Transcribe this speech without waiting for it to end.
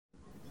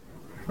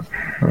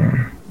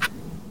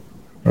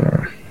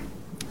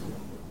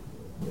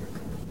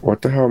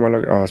What the hell am I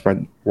looking? Oh, it's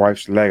my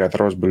wife's leg. I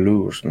thought it was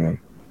blue or something.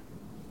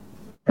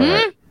 All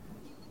right.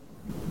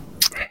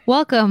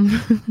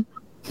 Welcome.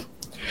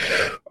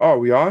 Oh, are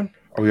we on?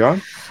 Are we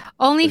on?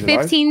 Only Is it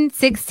live? 15,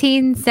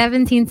 16,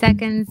 17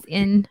 seconds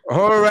in.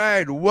 All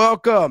right.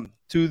 Welcome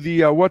to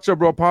the What's Up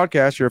Bro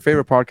podcast, your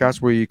favorite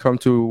podcast where you come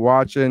to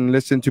watch and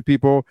listen to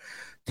people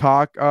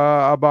talk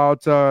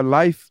about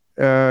life,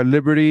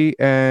 liberty,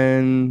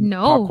 and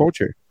pop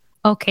culture.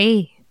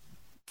 Okay.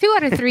 2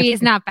 out of 3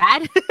 is not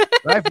bad.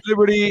 Life,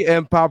 liberty,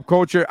 and pop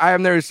culture. I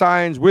am Nary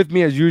Signs. With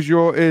me, as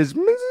usual, is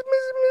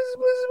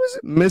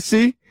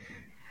Missy.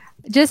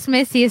 Just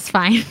Missy is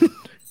fine.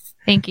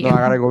 Thank you. No, I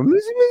gotta go.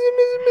 Missy.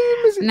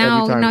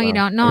 No, you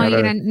don't. No,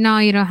 you don't. No,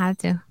 you don't have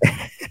to.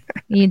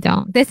 You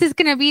don't. This is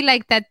gonna be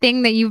like that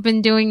thing that you've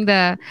been doing.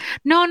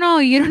 No,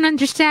 you don't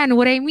understand.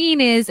 What I mean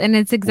is, and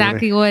it's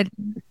exactly what.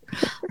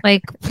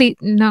 Like, please,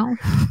 no.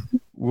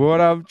 What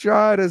I'm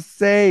trying to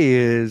say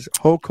is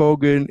Hulk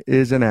Hogan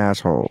is an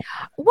asshole.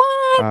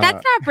 What?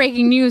 That's not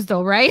breaking news,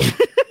 though, right?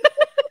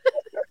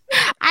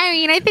 I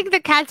mean, I think the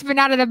cat's been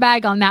out of the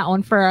bag on that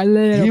one for a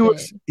little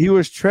bit. He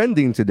was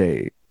trending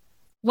today.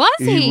 Was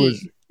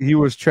he? He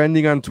was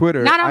trending on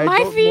Twitter. Not on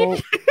my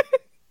feed.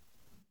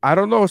 I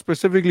don't know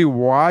specifically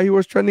why he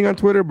was trending on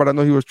Twitter, but I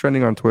know he was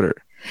trending on Twitter.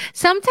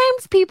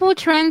 Sometimes people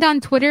trend on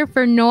Twitter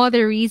for no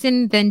other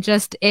reason than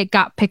just it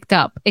got picked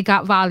up. It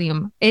got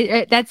volume.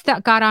 That's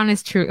the God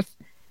honest truth.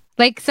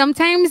 Like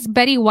sometimes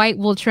Betty White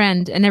will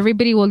trend and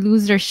everybody will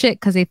lose their shit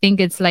because they think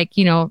it's like,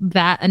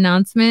 that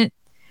announcement.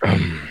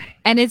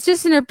 And it's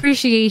just an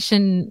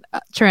appreciation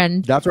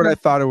trend. That's what I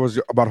thought it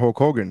was about Hulk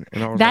Hogan.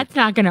 And I was That's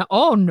not going to,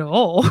 oh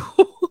no.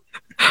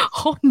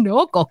 Oh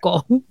no,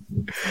 Coco.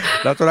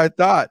 That's what I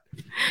thought.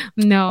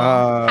 No.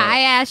 Hi,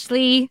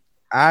 Ashley.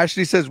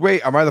 Ashley says,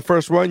 wait, am I the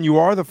first one? You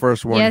are the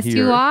first one. Yes, here.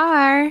 you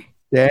are.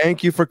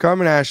 Thank you for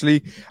coming,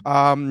 Ashley.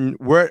 I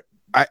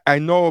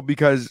know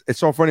because it's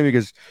so funny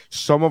because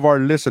some of our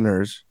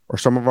listeners or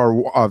some of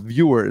our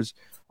viewers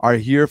are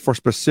here for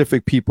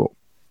specific people,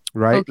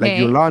 right? Okay. Like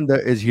Yolanda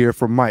is here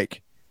for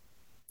Mike.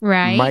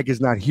 Right. Mike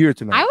is not here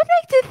tonight. I would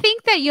like to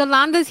think that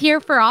Yolanda's here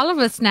for all of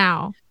us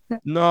now.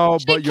 No,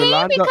 but She came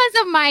Yolanda because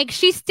of Mike.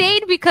 She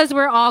stayed because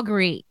we're all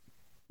great.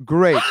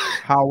 Great.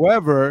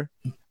 However,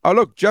 oh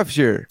look, Jeff's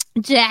here.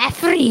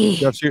 Jeffrey.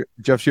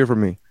 Jeff's here for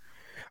me.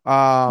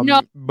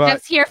 No, but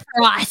Jeff's here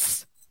for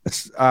us.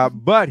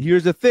 But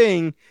here's the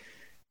thing.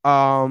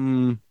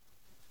 I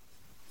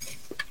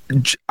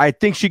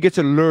think she gets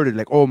alerted,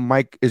 like, oh,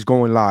 Mike is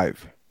going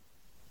live.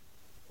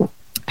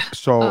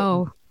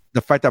 So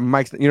the fact that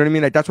Mike's, you know what I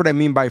mean? Like, that's what I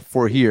mean by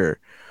for here,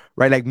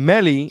 right? Like,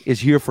 Melly is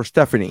here for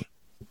Stephanie,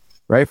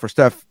 right? For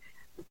Steph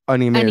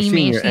Mayer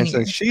Senior. And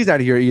since she's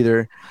not here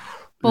either,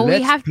 but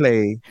we have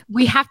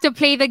to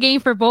play the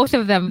game for both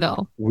of them,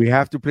 though. We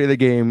have to play the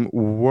game.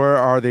 Where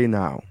are they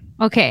now?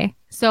 Okay,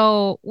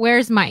 so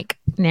where's Mike,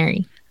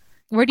 Neri?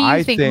 Where do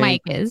you think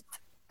Mike is?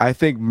 I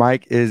think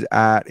Mike is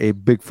at a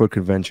Bigfoot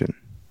convention.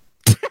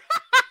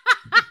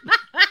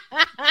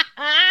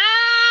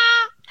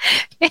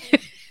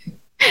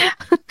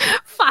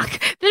 Fuck.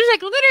 There's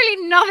like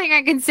literally nothing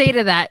I can say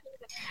to that.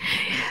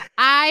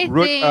 I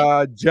think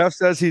Jeff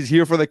says he's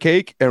here for the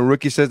cake, and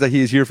Rookie says that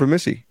he is here for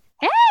Missy.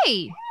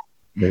 Hey.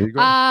 There you go.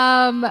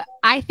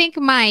 I think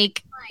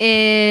Mike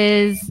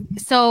is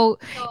so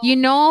you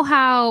know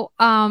how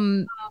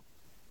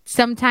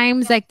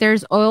sometimes like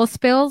there's oil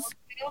spills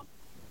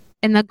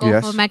in the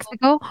Gulf of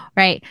Mexico,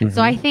 right? Mm-hmm.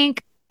 So I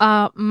think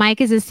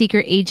Mike is a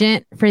secret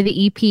agent for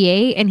the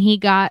EPA, and he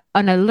got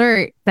an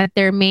alert that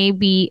there may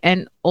be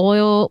an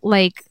oil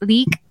like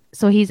leak,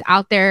 so he's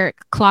out there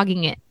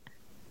clogging it.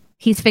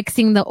 He's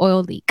fixing the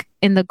oil leak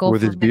in the Gulf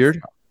with his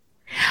beard.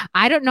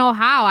 I don't know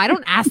how. I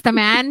don't ask the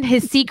man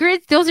his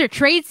secrets. Those are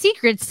trade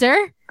secrets,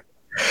 sir.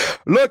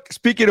 Look,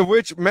 speaking of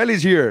which,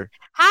 Melly's here.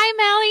 Hi,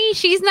 Melly.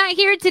 She's not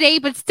here today,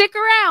 but stick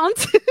around.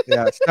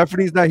 Yeah,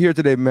 Stephanie's not here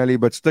today, Melly,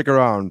 but stick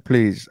around,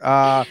 please.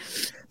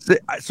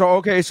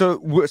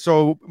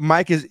 So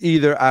Mike is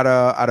either at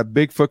a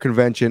Bigfoot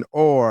convention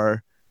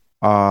or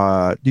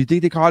do you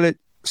think they call it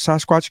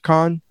Sasquatch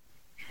Con?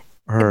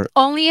 Or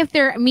only if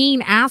they're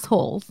mean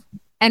assholes,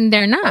 and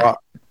they're not.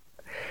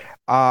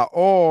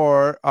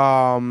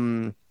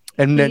 And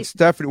then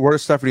Stephanie, what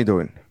is Stephanie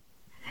doing?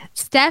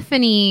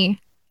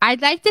 Stephanie,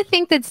 I'd like to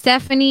think that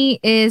Stephanie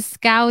is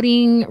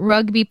scouting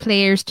rugby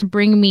players to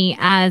bring me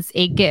as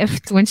a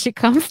gift when she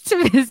comes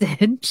to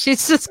visit.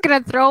 She's just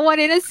going to throw one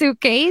in a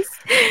suitcase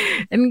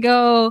and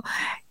go,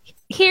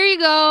 here you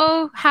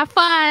go, have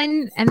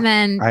fun. And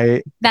then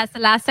that's the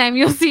last time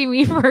you'll see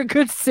me for a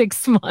good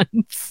 6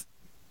 months.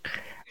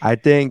 I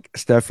think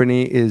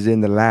Stephanie is in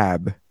the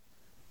lab.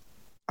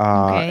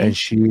 And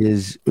she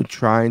is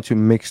trying to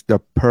mix the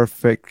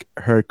perfect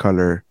hair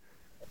color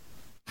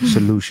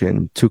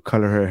solution to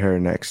color her hair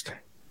next.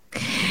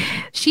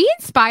 She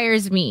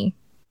inspires me.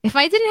 If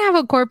I didn't have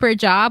a corporate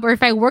job, or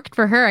if I worked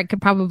for her, I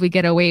could probably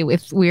get away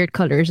with weird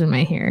colors in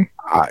my hair.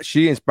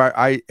 She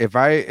inspired. If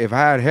I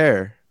had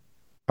hair,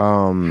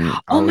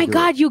 Oh my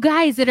God, you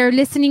guys that are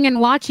listening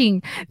and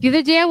watching. The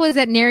other day I was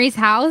at Neri's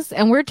house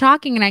and we're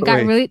talking and I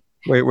got really...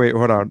 Wait,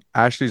 hold on.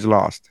 Ashley's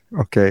lost.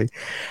 Okay.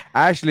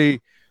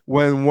 Ashley,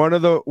 when one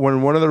of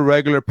the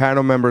regular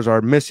panel members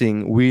are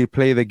missing, we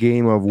play the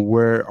game of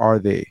where are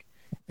they?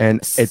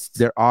 And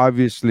they're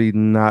obviously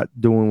not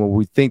doing what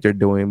we think they're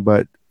doing,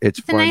 but it's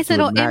a nice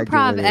little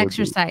improv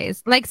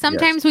exercise. Like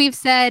sometimes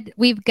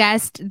we've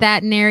guessed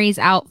that Neri's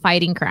out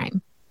fighting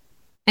crime.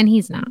 And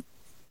he's not.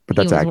 But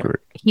that's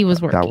accurate. He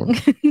was working.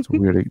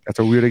 That's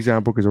a weird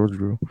example because it was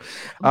true.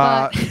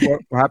 What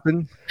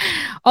happened?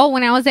 Oh,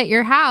 when I was at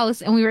your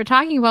house and we were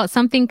talking about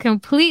something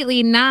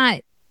completely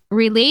not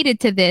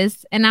related to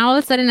this, and all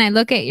of a sudden I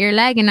look at your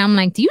leg and I'm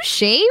like, do you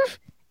shave?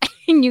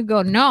 And you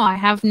go, no, I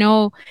have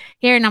no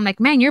hair. And I'm like,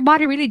 man, your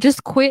body really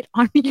just quit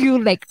on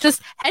you, like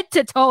just head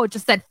to toe,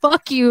 just said,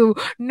 fuck you,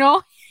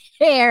 no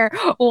hair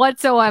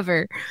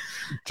whatsoever.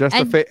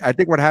 I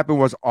think what happened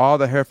was all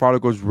the hair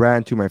follicles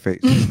ran to my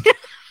face.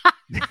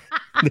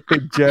 They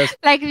just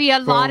like the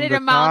allotted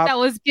amount that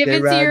was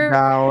given to your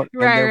down,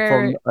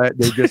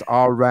 they just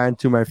all ran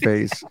to my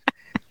face.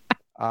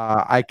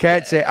 I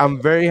can't say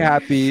I'm very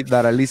happy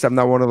that at least I'm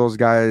not one of those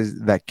guys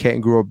that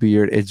can't grow a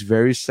beard. It's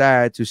very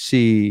sad to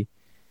see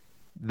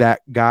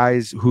that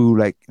guys who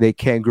like they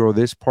can't grow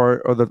this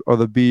part of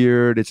the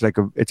beard. It's like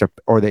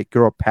or they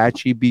grow a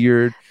patchy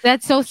beard.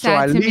 That's so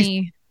sad to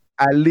me.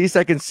 At least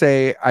I can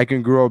say I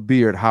can grow a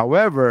beard.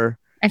 However,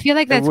 I feel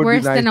like that's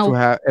worse than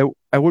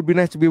it would be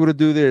nice to be able to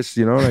do this,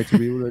 like to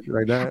be able to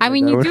like that. I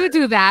mean, you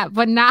do that,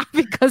 but not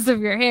because of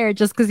your hair,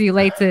 just because you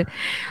like to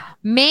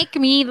make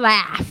me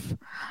laugh.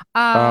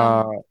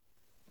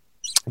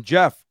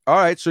 Jeff. All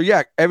right. So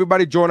yeah,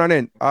 everybody join on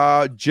in.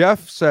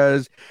 Jeff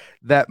says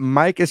that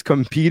Mike is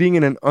competing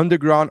in an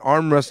underground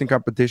arm wrestling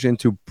competition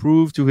to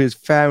prove to his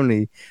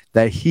family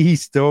that he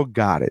still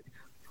got it.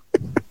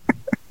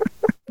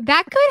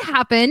 That could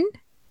happen.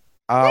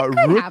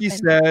 Rookie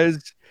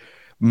says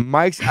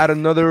Mike's at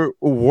another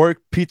work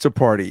pizza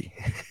party.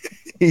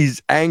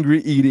 He's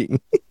angry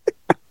eating.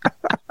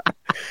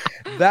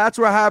 That's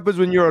what happens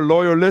when you're a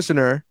loyal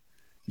listener.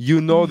 You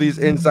know these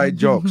inside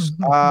jokes.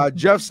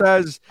 Jeff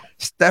says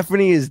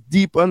Stephanie is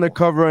deep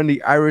undercover in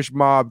the Irish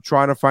mob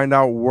trying to find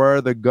out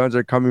where the guns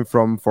are coming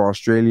from for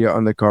Australia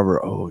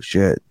undercover. Oh,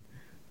 shit.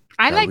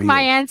 I like real.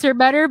 My answer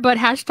better, but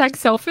hashtag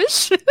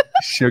selfish.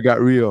 Shit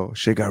got real.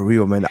 Shit got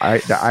real, man.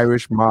 The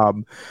Irish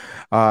mob.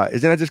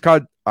 Isn't that just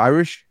called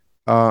Irish?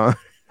 Oh,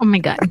 my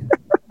God.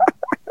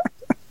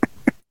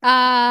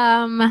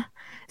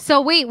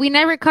 So wait, we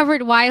never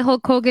covered why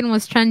Hulk Hogan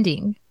was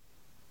trending.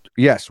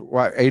 Yes,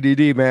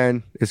 ADD,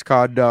 man. It's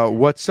called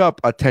 "What's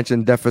Up?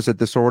 Attention Deficit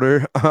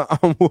Disorder."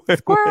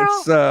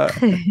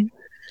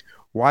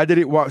 Why did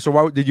it? Why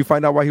did you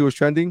find out why he was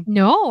trending?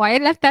 No, I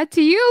left that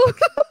to you.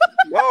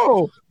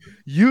 No,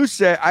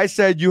 I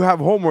said you have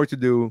homework to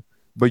do,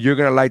 but you're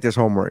gonna like this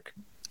homework,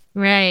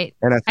 right?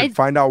 And I said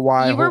find out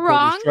why you were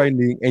wrong. Was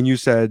trending, and you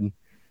said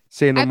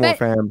say no more,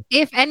 fam.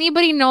 If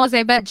anybody knows,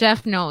 I bet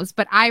Jeff knows,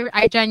 but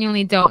I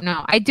genuinely don't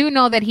know. I do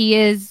know that he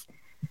is.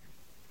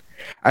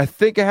 I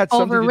think it had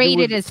something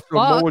overrated to do with as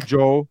Samoa fuck.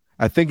 Joe.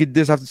 I think it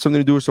did have something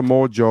to do with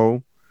Samoa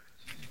Joe.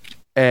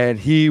 And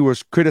he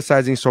was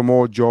criticizing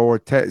Samoa Joe or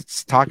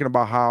talking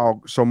about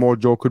how Samoa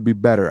Joe could be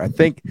better. I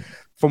think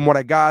from what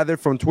I gathered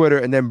from Twitter,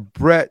 and then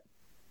Bret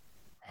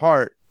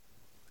Hart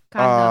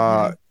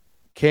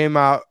came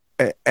out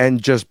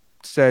and just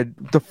said,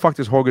 "The fuck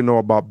does Hogan know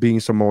about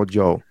being Samoa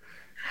Joe?"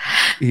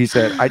 He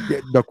said,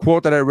 the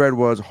quote that I read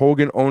was,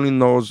 "Hogan only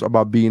knows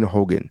about being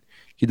Hogan.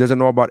 He doesn't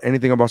know about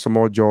anything about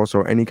Samoa Joe,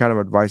 so any kind of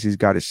advice he's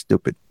got is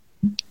stupid."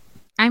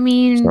 I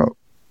mean,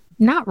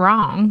 not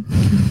wrong.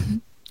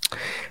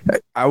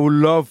 I would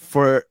love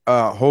for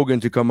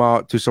Hogan to come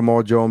out to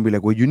Samoa Joe and be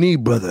like, "What you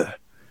need, brother,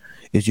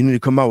 is you need to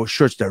come out with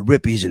shirts that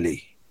rip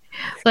easily.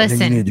 Listen,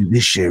 and then you need to do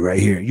this shit right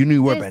here. You need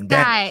to wear bandanas."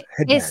 Guy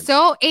is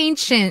so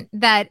ancient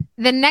that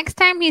the next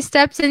time he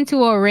steps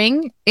into a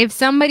ring, if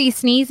somebody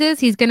sneezes,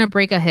 he's gonna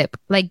break a hip,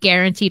 like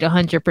guaranteed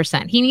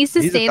 100%. He needs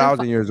to stay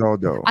 1,000 years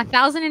old though.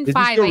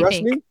 1,005, I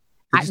think.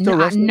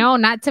 No,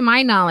 not to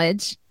my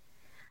knowledge.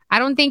 I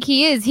don't think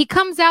he is. He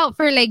comes out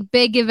for like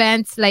big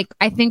events, like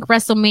I think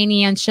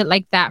WrestleMania and shit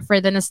like that for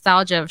the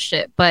nostalgia of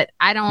shit. But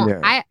I don't.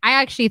 Yeah. I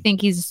actually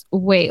think he's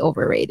way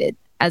overrated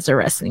as a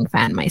wrestling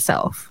fan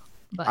myself.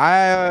 But.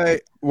 I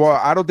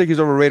don't think he's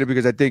overrated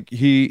because I think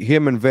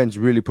him and Vince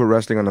really put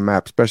wrestling on the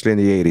map, especially in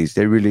the 80s.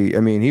 They really, I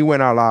mean, he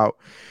went all out.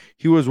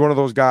 He was one of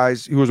those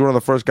guys. He was one of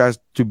the first guys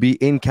to be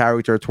in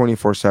character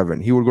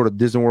 24/7. He would go to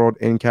Disney World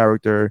in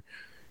character.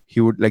 He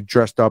would like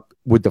dressed up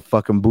with the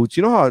fucking boots.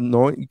 You know how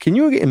annoying? Can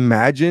you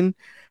imagine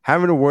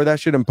having to wear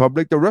that shit in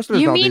public? The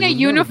wrestlers. You mean a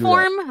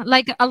uniform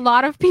like a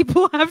lot of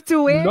people have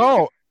to wear?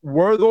 No,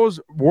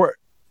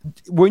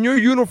 when your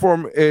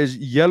uniform is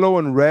yellow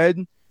and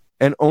red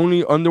and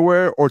only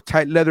underwear or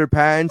tight leather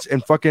pants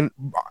and fucking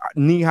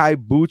knee-high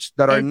boots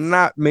that are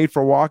not made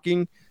for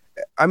walking.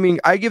 I mean,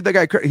 I give the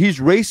guy credit. He's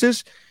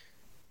racist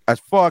as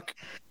fuck.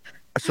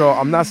 So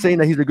I'm not saying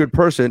that he's a good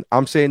person.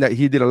 I'm saying that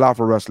he did a lot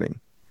for wrestling.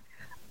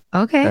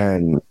 Okay.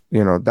 And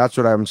that's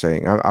what I'm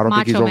saying. I don't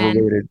think he's Macho Man.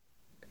 overrated.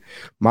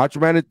 Macho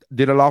Man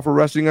did a lot for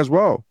wrestling as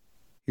well.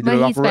 He did But a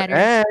lot he's for better.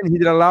 and he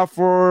did a lot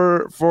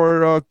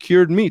for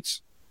cured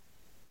meats.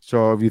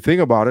 So if you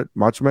think about it,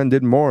 Macho Man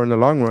did more in the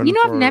long run.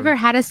 I've never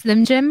had a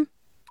Slim Jim.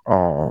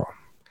 Oh,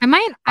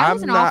 I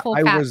was an awful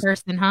fat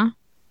person, huh?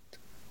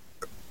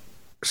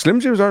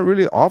 Slim Jims aren't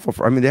really awful.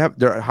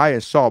 They're high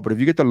in salt, but if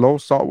you get the low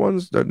salt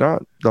ones, they're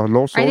not the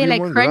low sodium. Are they like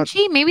ones,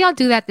 crunchy? Maybe I'll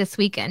do that this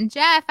weekend.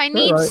 Jeff, I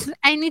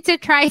need to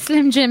try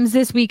Slim Jims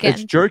this weekend.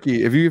 It's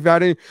jerky. If you've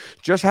had it,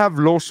 just have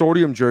low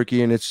sodium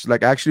jerky, and it's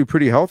like actually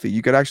pretty healthy.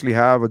 You could actually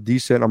have a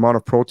decent amount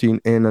of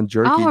protein in a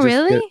jerky. Oh,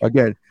 really?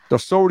 Again, the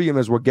sodium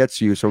is what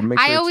gets you, so make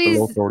sure it's the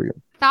low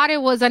sodium. Thought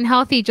it was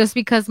unhealthy just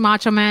because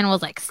Macho Man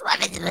was like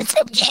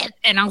Slim Jim,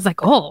 and I was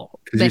like, oh,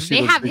 if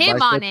they have him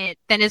on it,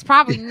 then it's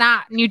probably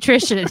not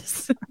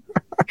nutritious.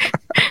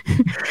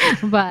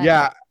 But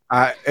yeah,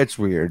 it's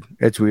weird.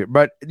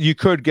 But you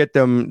could get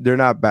them. They're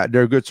not bad.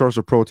 They're a good source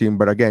of protein.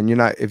 But again,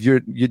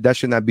 that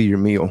should not be your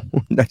meal.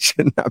 That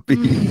should not be.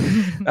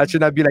 That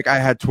should not be like I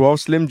had 12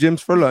 Slim Jims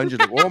for lunch. You're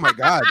like, oh my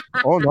god,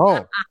 oh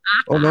no,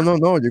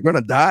 you're gonna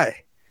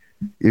die.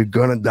 You're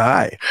gonna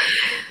die.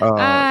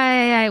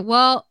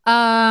 Well,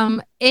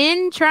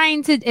 in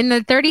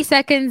the 30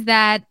 seconds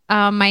that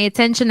my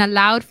attention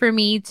allowed for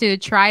me to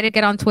try to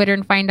get on Twitter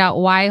and find out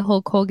why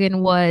Hulk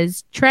Hogan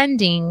was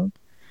trending,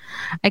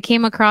 I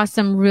came across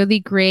some really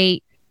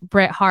great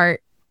Bret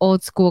Hart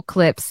old school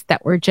clips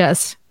that were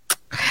just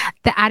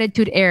the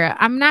Attitude Era.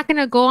 I'm not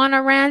gonna go on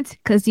a rant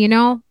because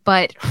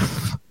but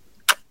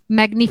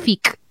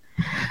magnifique.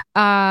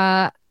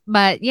 But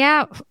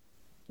yeah.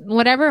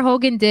 Whatever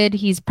Hogan did,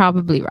 he's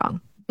probably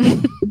wrong.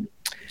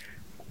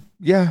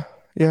 Yeah.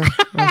 You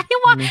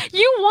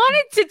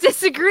wanted to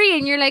disagree,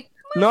 and you're like,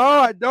 no,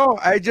 I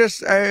don't.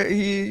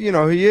 He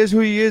is who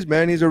he is,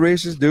 man. He's a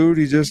racist dude.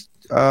 He's just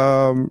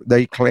that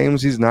he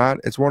claims he's not.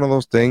 It's one of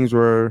those things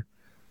where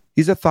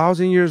he's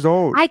 1,000 years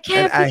old. I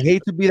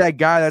hate to be that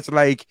guy that's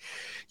like,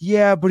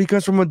 yeah, but he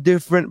comes from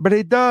but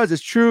it does.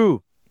 It's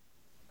true.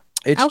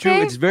 It's true.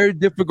 It's very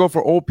difficult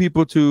for old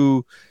people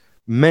to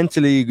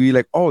mentally agree,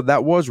 like, oh,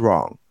 that was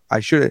wrong. I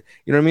should,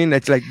 you know what I mean?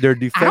 It's like their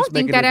defense. I don't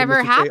think that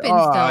ever happens.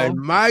 Though in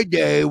my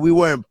day, we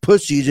weren't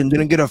pussies and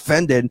didn't get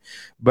offended,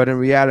 but in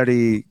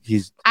reality,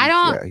 I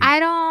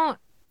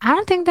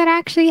don't think that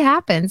actually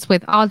happens.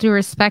 With all due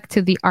respect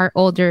to our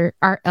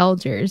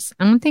elders,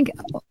 I don't think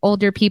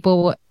older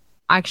people will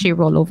actually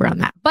roll over on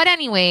that. But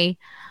anyway,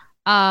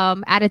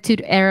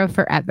 Attitude Era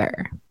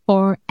forever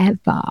and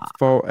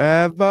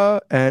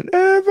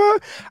ever.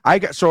 I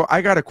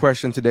got a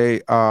question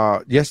today.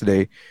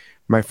 Yesterday,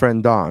 my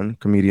friend Don,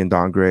 comedian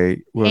Don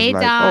Gray, was hey,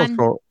 like, Don.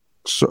 "Oh,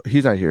 so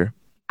he's not here."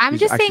 I'm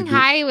just saying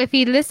hi if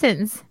he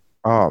listens.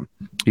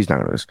 He's not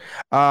gonna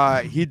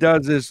listen. He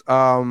does this.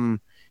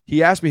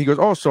 He asked me. He goes,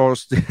 "Oh, so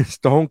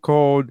Stone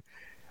Cold."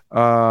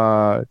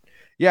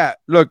 Yeah.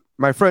 Look,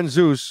 my friend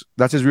Zeus.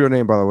 That's his real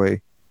name, by the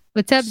way.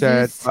 What's up,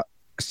 Zeus?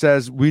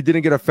 Says we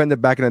didn't get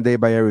offended back in the day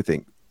by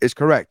everything. It's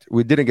correct.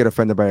 We didn't get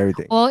offended by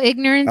everything. Well,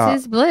 ignorance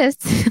is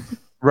bliss.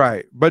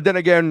 Right. But then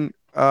again,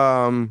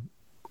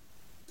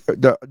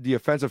 the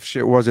offensive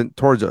shit wasn't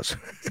towards us.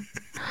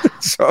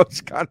 So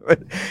it's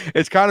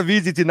kind of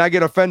easy to not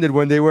get offended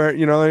when they were,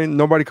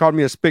 nobody called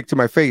me a spick to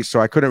my face, so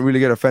I couldn't really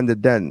get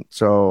offended then.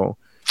 So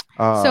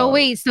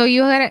wait, so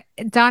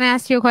Don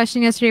asked you a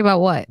question yesterday about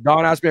what?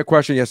 Don asked me a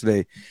question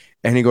yesterday,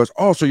 and he goes,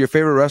 "Oh, so your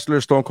favorite wrestler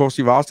is Stone Cold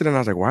Steve Austin?" And I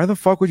was like, "Why the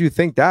fuck would you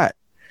think that?"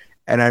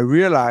 And I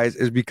realized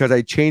it's because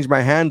I changed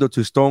my handle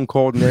to Stone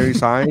Cold Nary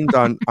Signs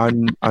on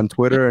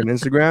Twitter and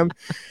Instagram.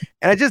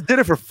 And I just did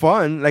it for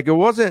fun. Like,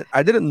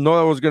 I didn't know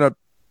I was going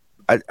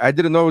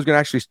to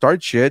actually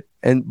start shit.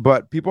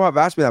 But people have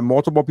asked me that,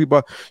 multiple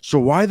people. So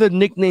why the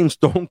nickname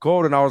Stone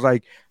Cold? And I was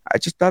like, I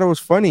just thought it was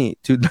funny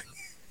to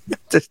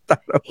that's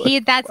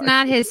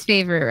not his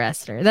favorite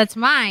wrestler. That's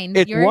mine.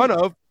 It's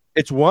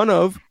one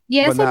of.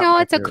 Yes, I know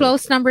it's a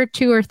close number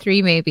 2 or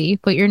 3 maybe,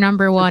 but your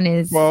number 1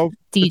 is 12.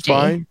 DJ. It's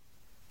fine.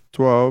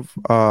 12.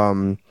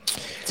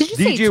 Did you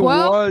say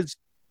 12?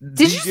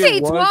 Did you say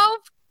 12?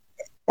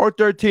 Or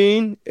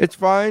 13. It's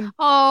fine.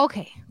 Oh,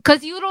 okay.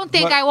 Because you don't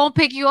think I won't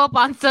pick you up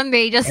on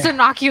Sunday just to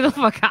knock you the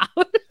fuck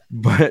out.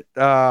 But,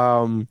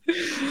 oh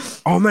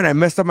man, I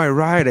messed up my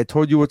ride. I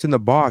told you what's in the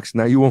box.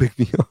 Now you won't pick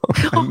me up.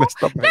 I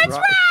messed up my ride. That's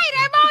right.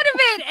 I'm out of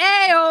it.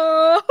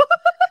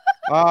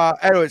 Ayo.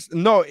 Anyways,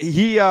 no,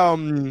 he,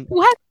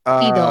 what?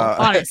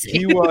 Honestly.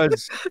 He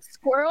was,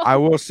 Squirrel. I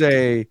will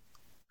say,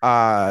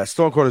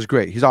 Stone Cold is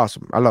great. He's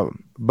awesome. I love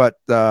him. But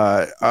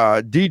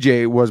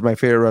DJ was my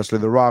favorite wrestler.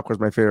 The Rock was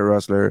my favorite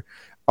wrestler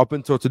up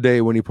until today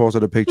when he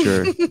posted a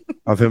picture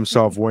of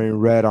himself wearing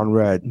red on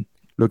red,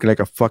 looking like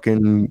a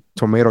fucking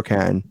tomato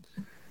can.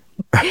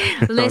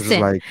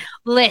 Listen.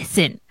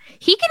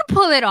 He can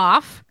pull it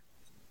off.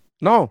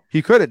 No,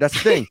 he couldn't. That's the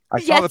thing. I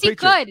saw the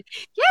picture. He could.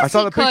 Yes, I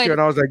saw the picture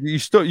and I was like, you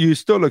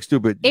still look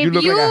stupid. You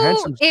look like a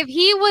handsome. If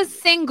he was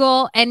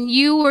single and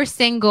you were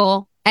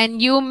single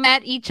and you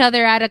met each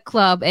other at a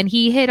club and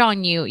he hit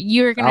on you,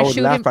 you're gonna shoot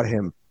him.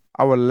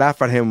 I would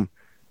laugh at him.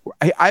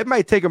 I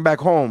might take him back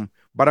home,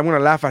 but I'm gonna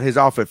laugh at his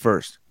outfit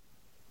first.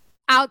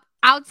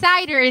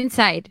 Outside or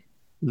inside?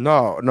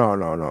 No.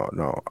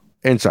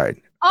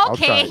 Inside.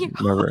 Okay.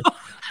 Outside, never.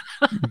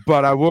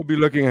 But I will be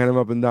looking at him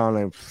up and down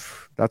like,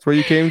 that's where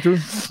you came to?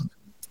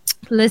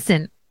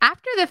 Listen,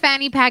 after the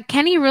fanny pack,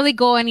 can he really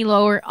go any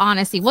lower?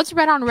 Honestly, what's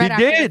red on red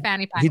after the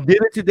fanny pack? He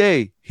did it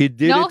today.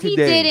 No, he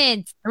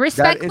didn't.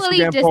 Respectfully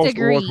that Instagram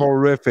disagree. post was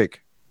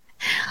horrific.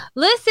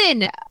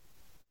 Listen,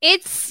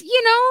 it's,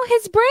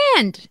 his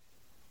brand.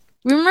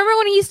 Remember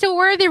when he used to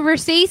wear the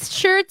Versace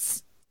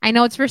shirts? I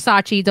know it's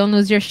Versace. Don't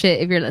lose your shit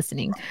if you're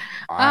listening.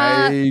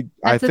 I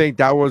think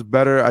that was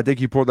better. I think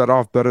he pulled that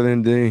off better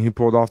than he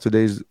pulled off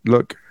today's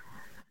look.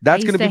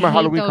 That's going to be my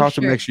Halloween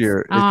costume next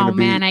year. Oh,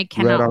 man, I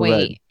cannot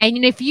wait. Red.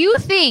 And if you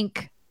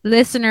think,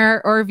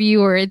 listener or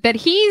viewer, that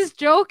he's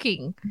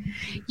joking,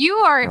 you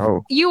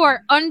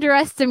are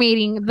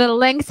underestimating the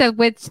lengths at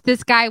which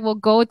this guy will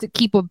go to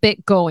keep a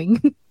bit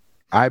going.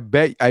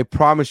 I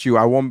promise you,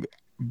 I won't.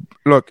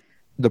 Look,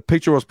 the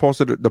picture was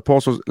posted. The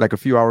post was like a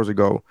few hours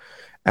ago.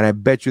 And I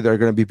bet you there are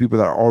going to be people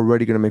that are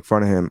already going to make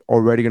fun of him,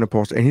 already going to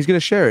post it, and he's going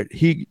to share it.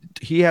 He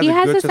has a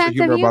good sense of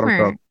humor about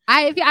himself.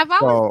 If I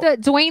was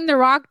Dwayne The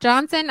Rock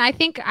Johnson, I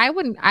think I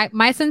wouldn't.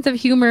 My sense of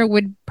humor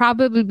would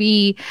probably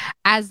be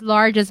as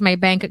large as my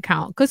bank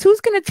account. Because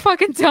who's going to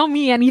fucking tell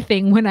me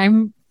anything when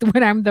I'm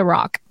The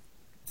Rock?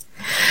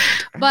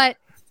 But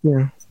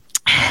yeah,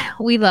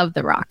 we love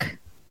The Rock.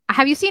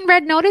 Have you seen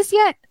Red Notice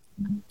yet?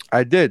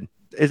 I did.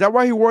 Is that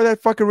why he wore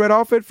that fucking red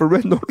outfit for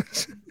Red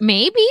Notice?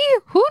 Maybe.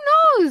 Who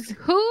knows?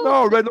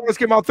 No, Red Notice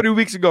came out 3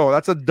 weeks ago.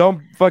 That's a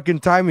dumb fucking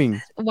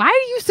timing. Why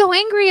are you so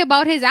angry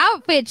about his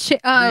outfit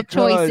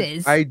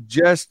choices? I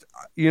just,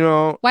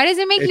 Why does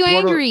it make you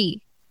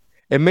angry?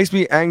 It makes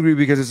me angry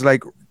because it's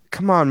like,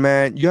 come on,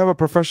 man. You have a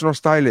professional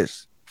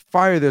stylist.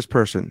 Fire this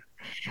person.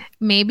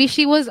 Maybe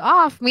she was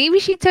off. Maybe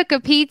she took a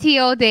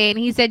PTO day and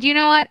he said, you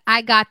know what?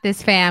 I got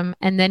this, fam.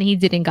 And then he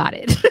didn't got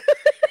it.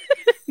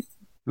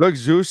 Look,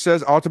 Zeus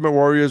says Ultimate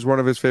Warrior is one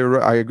of his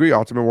favorite. I agree.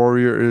 Ultimate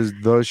Warrior is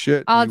the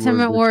shit.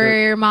 Ultimate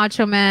Warrior,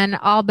 Macho Man,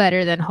 all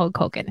better than Hulk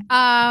Hogan.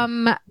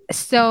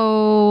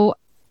 So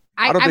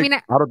I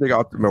don't think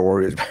Ultimate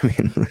Warrior is. I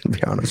mean, to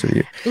be honest with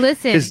you,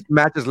 listen, his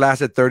matches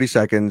lasted 30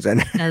 seconds,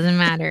 and doesn't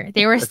matter.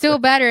 They were still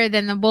better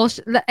than the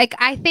bullshit. Like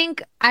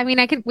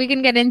we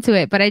can get into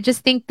it, but I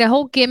just think the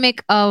whole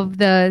gimmick of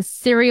the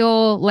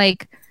serial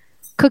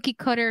cookie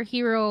cutter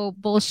hero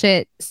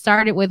bullshit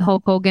started with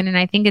Hulk Hogan, and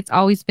I think it's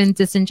always been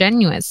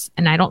disingenuous,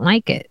 and I don't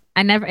like it.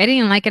 I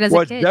didn't like it as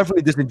a kid. It's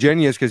definitely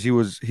disingenuous because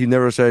he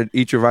never said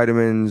eat your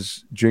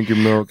vitamins, drink your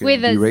milk,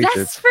 with and a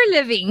zest for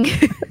living.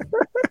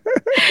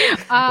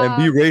 And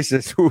be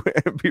racist.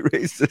 Be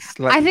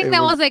racist. I think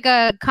that was like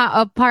a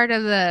part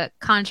of the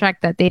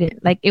contract that they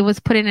didn't like. It was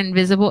put in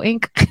invisible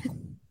ink.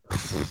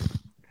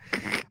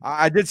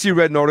 I did see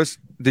Red Notice.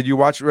 Did you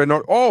watch Red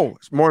Notice? Oh,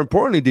 more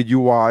importantly, did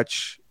you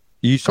watch?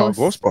 You saw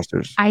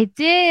Ghostbusters. I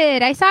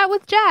did. I saw it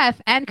with Jeff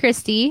and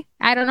Christy.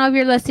 I don't know if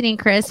you're listening,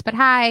 Chris, but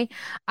hi.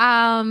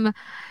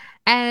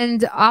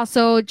 And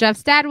also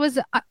Jeff's dad was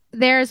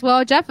there as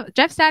well.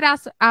 Jeff's dad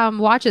also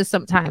watches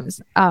sometimes.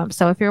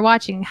 So if you're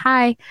watching,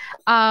 hi.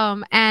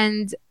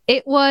 And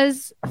it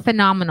was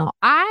phenomenal.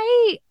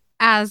 I,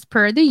 as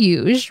per the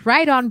usual,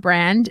 right on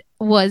brand,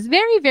 was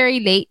very, very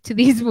late to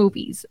these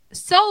movies.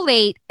 So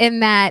late in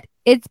that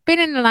it's been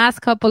in the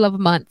last couple of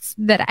months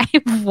that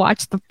I've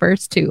watched the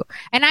first two,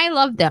 and I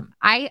love them.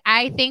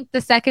 I think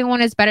the second one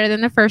is better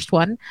than the first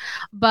one,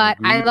 but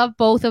I love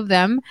both of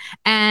them,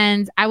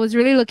 and I was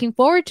really looking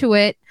forward to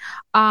it.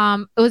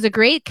 It was a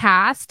great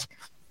cast,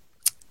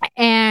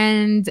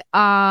 and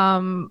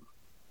for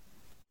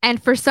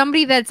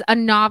somebody that's a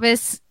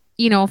novice,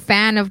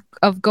 fan of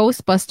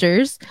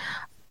Ghostbusters,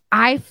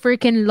 I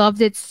freaking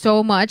loved it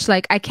so much.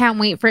 Like, I can't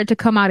wait for it to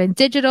come out in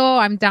digital.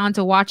 I'm down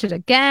to watch it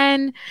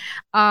again.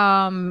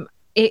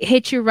 It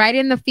hit you right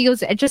in the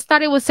feels. I just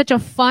thought it was such a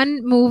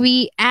fun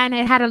movie, and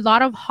it had a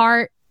lot of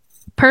heart,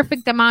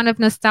 perfect amount of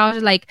nostalgia.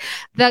 Like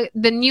the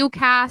new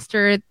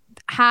caster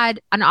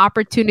had an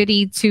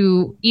opportunity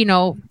to,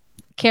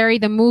 carry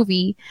the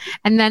movie,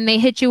 and then they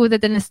hit you with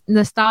the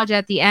nostalgia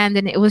at the end,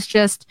 and it was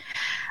just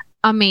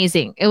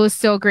amazing. It was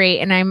so great,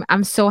 and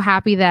I'm so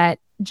happy that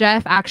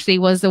Jeff actually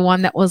was the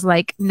one that was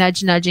like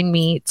nudging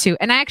me to,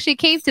 and I actually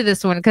came to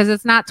this one because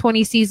it's not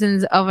 20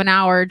 seasons of an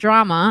hour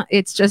drama.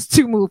 It's just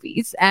 2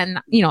 movies and,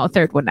 a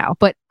third one now,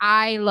 but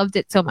I loved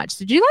it so much.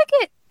 Did you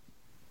like it?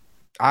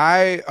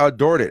 I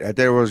adored it. I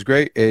thought it was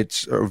great.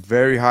 It's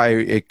very high.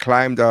 It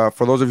climbed.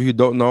 For those of you who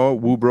don't know,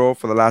 Woobro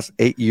for the last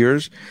 8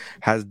 years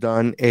has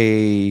done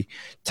a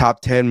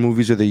top 10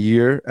 movies of the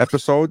year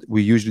episode.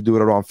 We usually do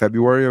it around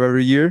February of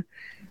every year.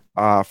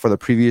 For the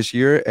previous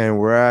year, and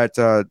we're at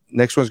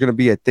next one's going to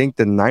be, I think,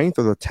 the 9th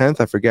or the 10th.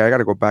 I forget. I got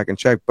to go back and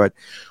check, but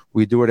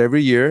we do it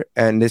every year,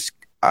 and this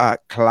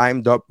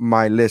climbed up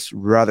my list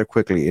rather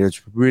quickly.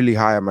 It's really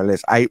high on my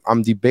list.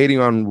 I'm debating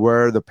on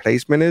where the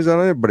placement is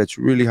on it, but it's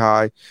really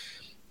high.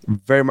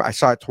 Very much. I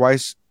saw it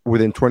twice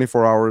within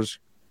 24 hours.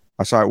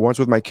 I saw it once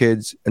with my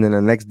kids, and then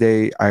the next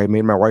day I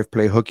made my wife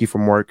play hooky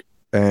from work.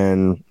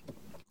 And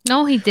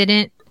no, he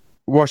didn't.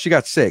 Well, she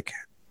got sick.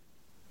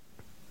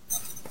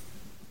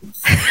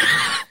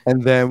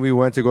 And then we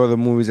went to go to the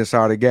movies and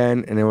saw it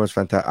again, and it was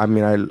fantastic. I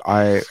mean,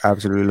 I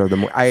absolutely love the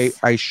movie.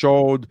 I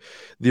showed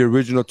the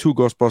original 2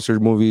 Ghostbusters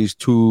movies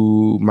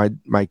to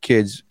my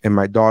kids, and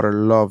my daughter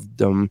loved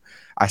them.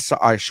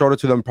 I showed it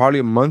to them probably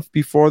a month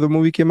before the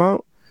movie came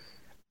out,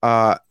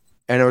 and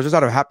it was just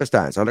out of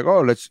happenstance. I'm like,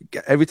 oh,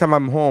 every time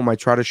I'm home, I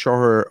try to show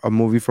her a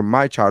movie from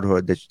my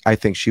childhood that I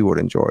think she would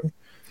enjoy.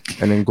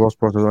 And then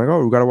Ghostbusters, I'm like,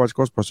 oh, we gotta watch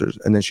Ghostbusters.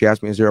 And then she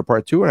asked me, is there a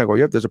part 2? And I go,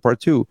 yep, there's a part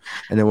 2.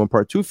 And then when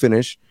part 2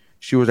 finished,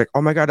 she was like,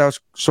 oh my God, that was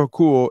so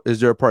cool. Is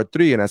there a part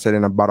 3? And I said,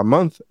 in about a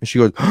month. And she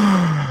goes,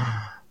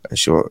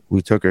 and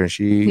we took her and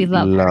she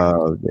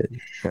loved it.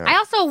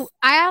 Yeah.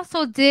 I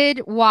also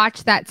did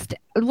watch that.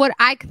 What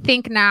I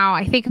think now,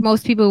 I think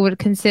most people would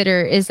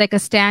consider is like a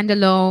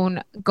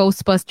standalone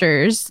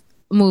Ghostbusters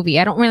movie.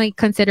 I don't really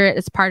consider it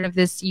as part of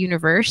this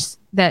universe.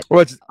 I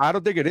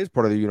don't think it is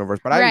part of the universe,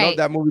 but I love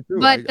that movie too.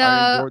 But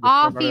the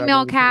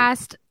all-female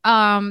cast,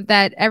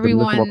 that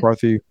everyone,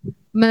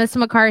 Melissa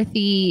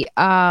McCarthy,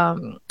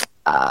 oh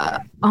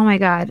my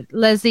God,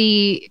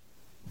 Leslie,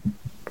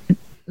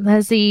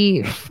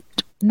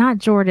 not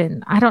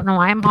Jordan. I don't know.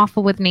 I'm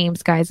awful with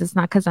names, guys. It's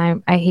not because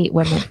I hate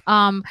women.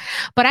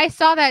 But I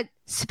saw that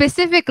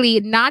specifically,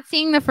 not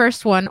seeing the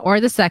first one or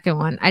the second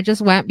one. I just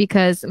went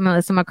because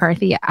Melissa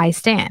McCarthy, I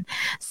stan.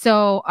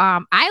 So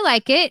I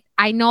like it.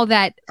 I know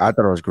that I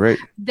thought it was great.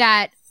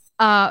 That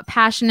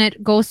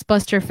passionate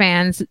Ghostbuster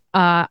fans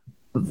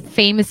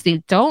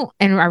famously don't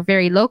and are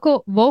very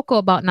vocal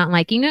about not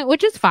liking it,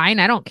 which is fine.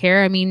 I don't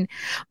care. I mean,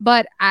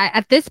 but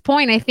at this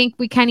point, I think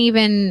we can't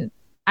even.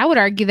 I would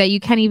argue that you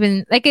can't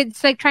even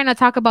it's like trying to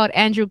talk about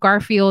Andrew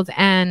Garfield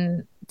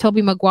and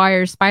Tobey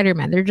Maguire's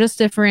Spider-Man. They're just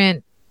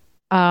different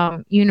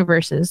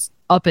universes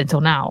up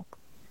until now.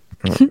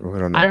 I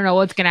don't know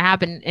what's gonna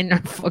happen in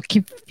a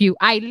fucking few.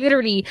 I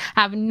literally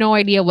have no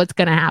idea what's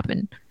gonna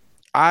happen.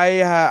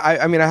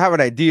 I mean, I have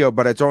an idea,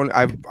 but it's only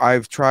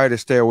I've tried to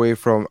stay away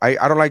from. I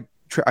don't like.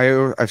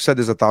 I've said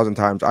this 1,000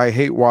 times. I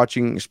hate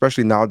watching,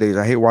 especially nowadays.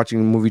 I hate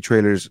watching movie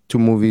trailers to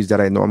movies that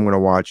I know I'm going to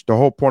watch. The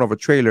whole point of a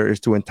trailer is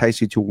to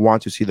entice you to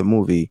want to see the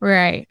movie.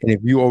 Right. And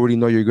if you already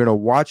know you're going to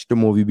watch the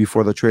movie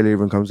before the trailer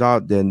even comes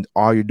out, then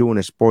all you're doing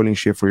is spoiling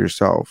shit for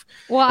yourself.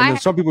 Well, and then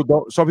some people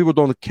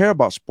don't care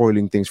about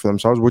spoiling things for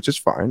themselves, which is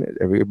fine.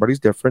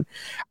 Everybody's different.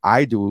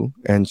 I do,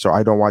 and so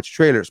I don't watch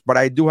trailers. But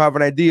I do have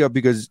an idea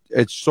because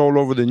it's so all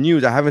over the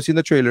news. I haven't seen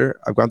the trailer.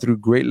 I've gone through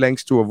great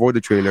lengths to avoid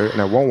the trailer,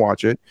 and I won't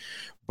watch it.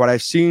 But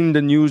I've seen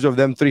the news of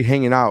them 3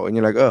 hanging out, and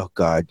you're like, oh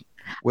God.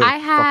 I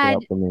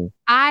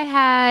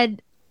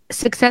had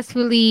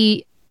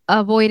successfully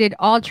avoided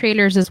all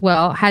trailers as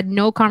well. Had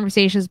no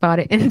conversations about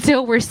it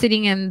until we're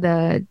sitting in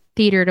the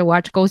theater to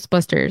watch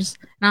Ghostbusters.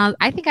 And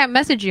I think I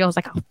messaged you. I was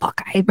like, oh fuck,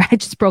 I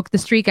just broke the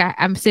streak.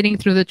 I'm sitting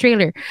through the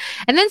trailer,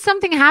 and then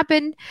something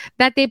happened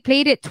that they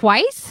played it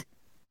twice.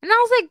 And I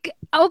was like,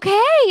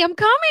 okay, I'm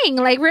coming.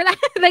 Like,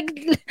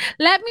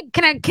 let me.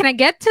 Can I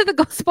get to the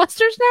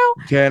Ghostbusters now?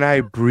 Can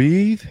I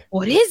breathe?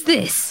 What is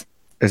this?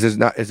 Is this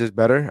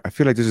better? I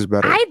feel like this is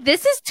better.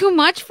 This is too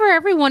much for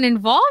everyone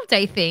involved,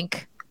 I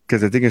think.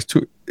 Because I think it's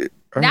too.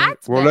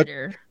 That's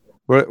better.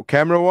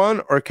 Camera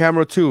 1 or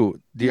camera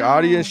 2? The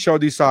audience shall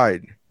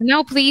decide.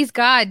 No, please,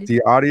 God. The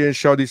audience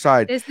shall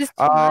decide. This is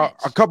too much.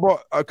 A couple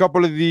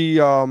of the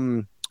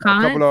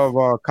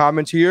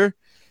comments here.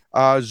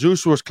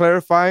 Zeus was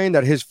clarifying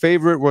that his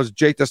favorite was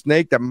Jake the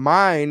Snake. That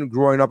mine,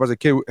 growing up as a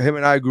kid, him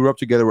and I grew up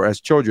together as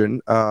children.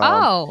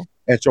 And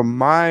so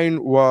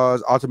mine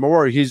was Ultimate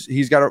Warrior.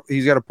 He's got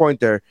a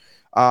point there.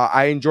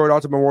 I enjoyed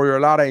Ultimate Warrior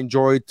a lot. I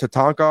enjoyed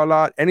Tatanka a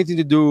lot. Anything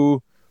to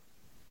do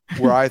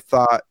where I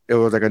thought it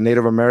was like a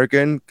Native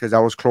American, because I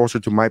was closer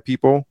to my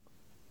people.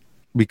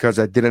 Because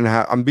I didn't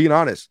have. I'm being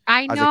honest.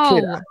 I know. As a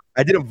kid,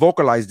 I didn't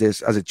vocalize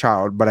this as a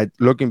child, but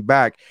looking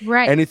back,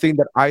 anything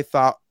that I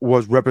thought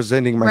was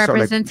representing myself,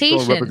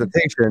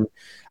 representation,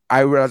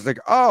 I was like,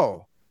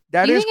 oh,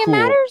 that is cool. You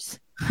think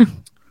it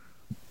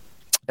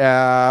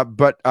matters?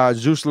 But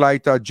Zeus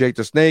liked Jake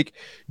the Snake.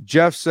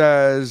 Jeff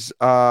says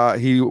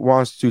he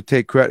wants to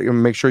take credit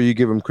and make sure you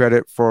give him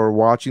credit for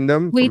watching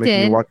them. We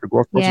did. Watch the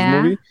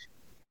Ghostbusters movie.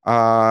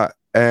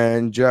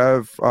 And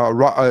Jeff,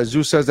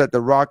 Zeus says that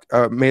The Rock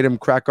made him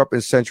crack up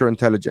in Central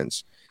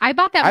Intelligence. I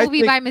bought that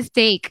movie by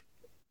mistake.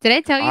 Did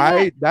I tell you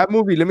that? That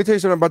movie, let me tell you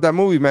something about that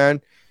movie,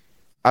 man.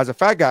 As a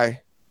fat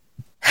guy,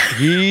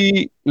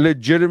 he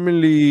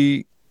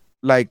legitimately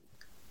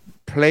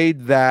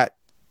played that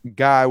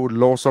guy with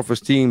low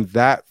self-esteem,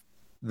 that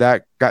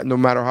guy, no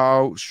matter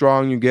how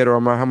strong you get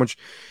or how much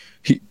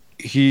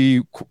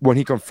he when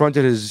he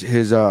confronted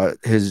his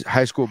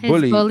high school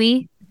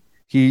bully,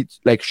 he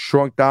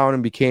shrunk down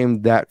and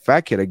became that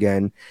fat kid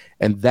again.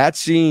 And that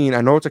scene,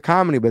 I know it's a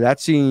comedy, but that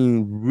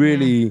scene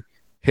really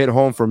hit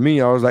home for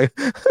me. I was like,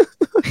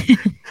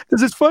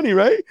 this is funny,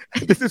 right?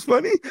 This is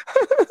funny.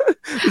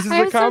 This is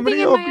a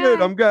comedy. Oh,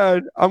 good.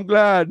 I'm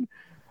glad.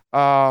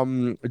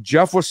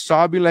 Jeff was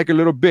sobbing like a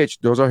little bitch.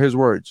 Those are his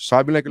words.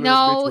 Sobbing like a little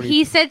bitch. No,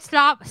 he said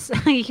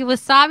he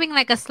was sobbing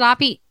like a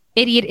sloppy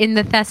idiot in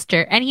the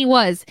thester, and he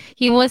was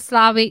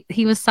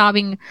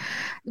sobbing.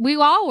 We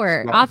all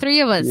were, all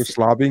three of us. He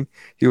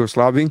was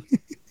slobbing.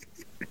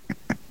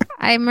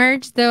 I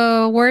merged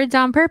the words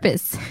on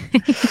purpose.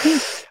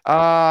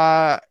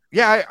 Yeah,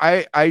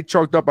 I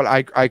choked up, but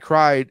I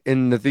cried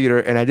in the theater,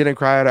 and I didn't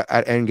cry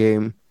at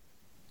Endgame.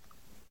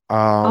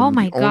 Oh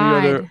my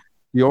God.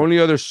 The only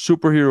other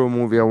superhero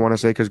movie I want to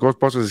say, because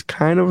Ghostbusters is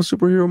kind of a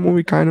superhero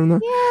movie, kind of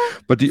not. Yeah.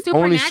 But the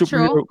only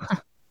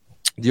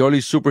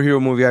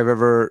superhero movie I've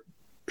ever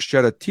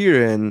shed a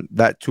tear in,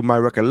 that to my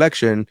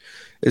recollection,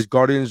 is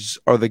Guardians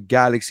of the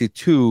Galaxy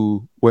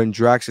 2, when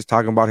Drax is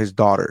talking about his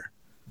daughter.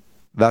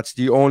 That's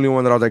the only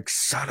one that I was like,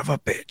 son of a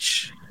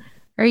bitch.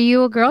 Are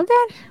you a girl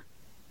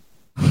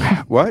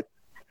dad? What?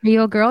 Are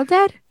you a girl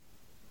dad?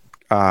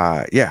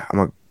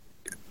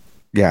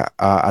 Yeah,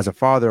 as a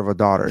father of a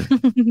daughter.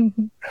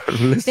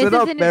 Listen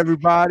up,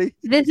 everybody.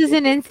 This is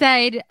an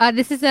inside.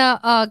 This is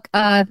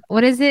a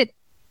what is it?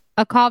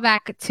 A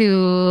callback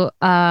to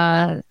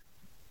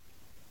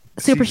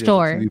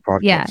Superstore.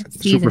 Yeah,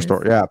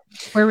 Superstore. Yeah,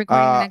 we're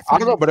recording the next I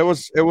don't know, but it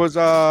was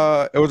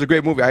a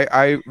great movie.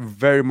 I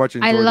very much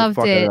enjoyed. I loved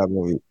the fuck it. Out of that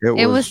movie.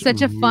 It was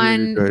such a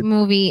fun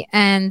movie,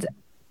 and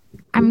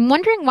I'm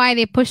wondering why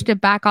they pushed it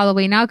back all the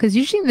way now. Because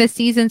usually the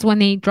seasons when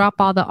they drop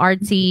all the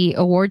artsy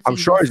awards, I'm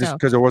sure it's just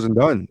because it wasn't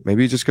done.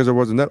 Maybe it's just because it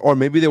wasn't done, or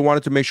maybe they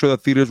wanted to make sure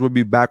that theaters would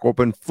be back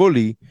open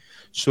fully,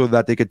 so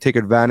that they could take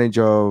advantage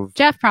of.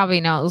 Jeff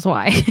probably knows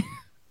why.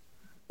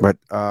 But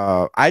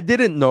I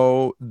didn't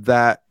know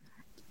that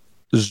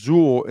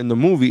Zool in the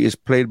movie is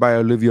played by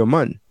Olivia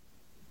Munn.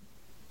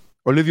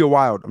 Olivia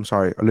Wilde. I'm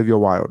sorry, Olivia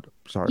Wilde.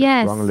 Sorry,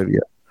 yes. Wrong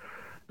Olivia.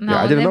 No,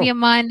 yeah, Olivia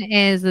Munn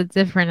is a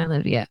different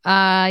Olivia.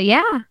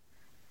 Yeah.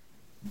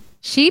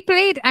 She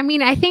played, I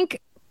mean, I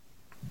think,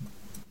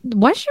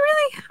 was she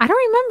really? I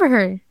don't remember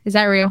her. Is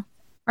that real?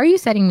 Are you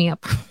setting me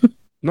up?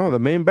 No, the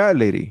main bad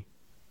lady.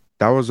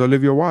 That was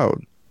Olivia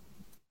Wilde.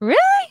 Really?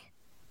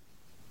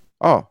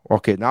 Oh,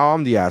 okay. Now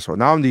I'm the asshole.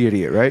 Now I'm the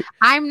idiot, right?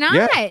 I'm not.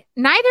 Yeah.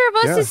 Neither of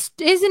us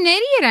is an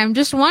idiot. I'm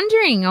just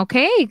wondering.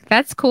 Okay,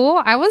 that's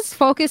cool. I was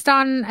focused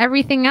on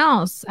everything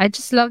else. I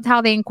just loved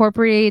how they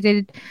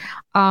incorporated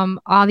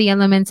all the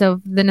elements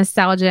of the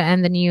nostalgia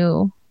and the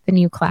new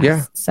class.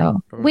 Yeah. So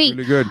wait,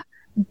 really good.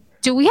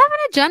 Do we have an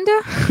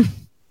agenda?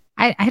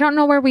 I don't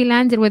know where we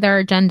landed with our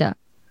agenda.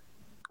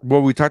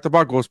 Well, we talked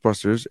about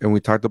Ghostbusters and we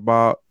talked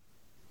about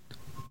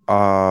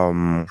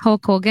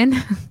Hulk Hogan.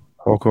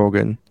 Hulk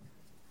Hogan.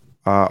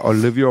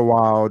 Olivia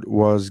Wilde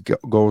was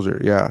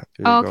Gozer. Yeah.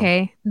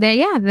 Okay.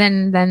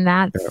 Then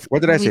that's. Yeah.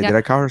 What did I say? Did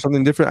I call her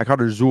something different? I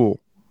called her Zool.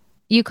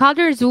 You called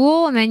her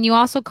Zool, and then you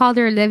also called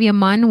her Olivia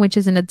Munn, which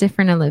is in a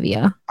different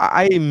Olivia.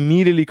 I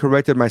immediately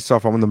corrected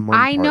myself on the Munn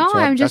I know. So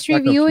I'm just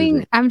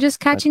reviewing. I'm just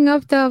catching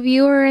up the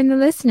viewer and the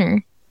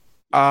listener.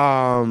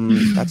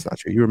 That's not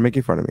true. You were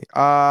making fun of me.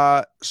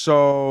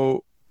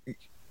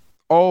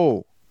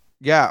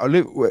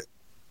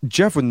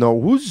 Jeff would know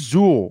who's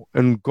Zool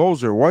and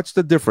Gozer. What's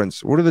the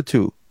difference? What are the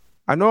two?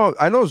 I know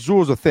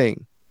Zool's a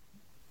thing.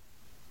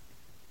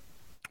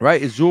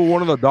 Right? Is Zool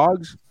one of the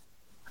dogs?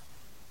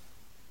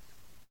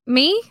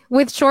 Me?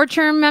 With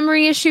short-term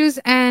memory issues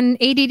and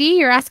ADD,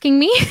 you're asking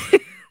me?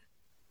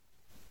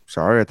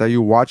 Sorry, I thought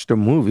you watched a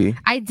movie.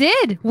 I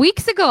did,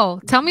 weeks ago.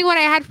 Ask me what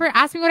I had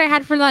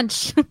for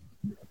lunch.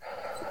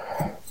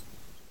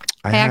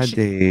 I had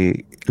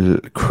a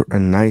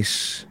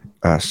nice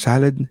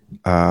salad.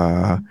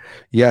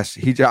 Yes,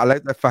 I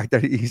like the fact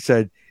that he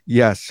said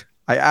yes.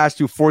 I asked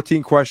you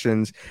 14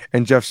 questions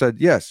and Jeff said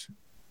yes.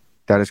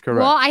 That is correct.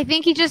 Well, I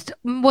think he just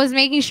was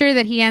making sure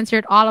that he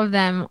answered all of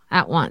them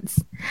at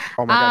once.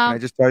 Oh my God, can I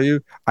just tell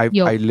you? I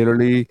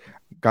literally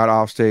got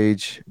off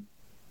stage.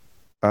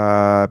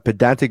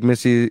 Pedantic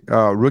Missy,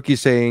 Rookie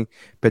saying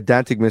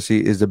Pedantic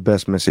Missy is the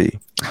best Missy.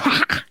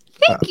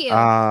 Thank you.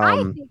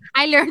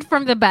 I learned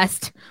from the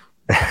best.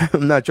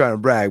 I'm not trying to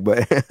brag,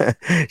 but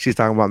she's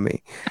talking about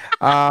me.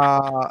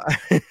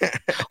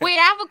 Wait,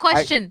 I have a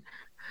question.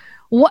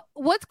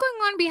 What's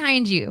going on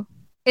behind you?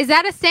 Is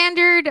that a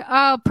standard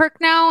perk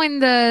now in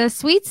the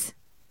suites?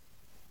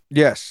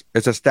 Yes,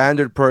 it's a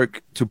standard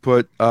perk to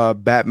put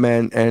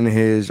Batman and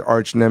his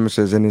arch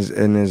nemesis in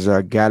his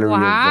gallery.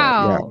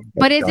 Wow!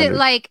 But is it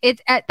like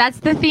that's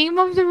the theme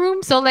of the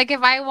room? So like,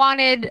 if I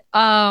wanted,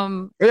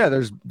 yeah,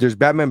 there's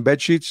Batman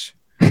bed sheets.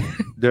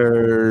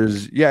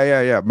 There's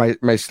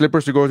My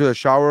slippers to go to the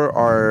shower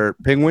are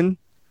penguin.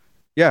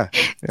 Yeah.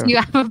 You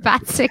have a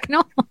bat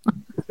signal.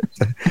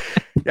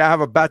 Yeah, I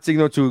have a bat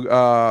signal too,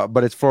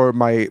 but it's for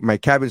my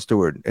cabin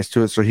steward. It's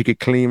so he could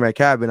clean my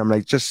cabin. I'm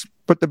like, just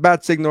put the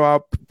bat signal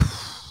up.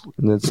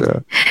 And it's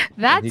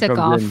that took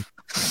off.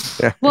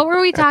 Yeah. What were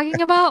we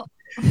talking about?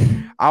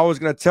 I was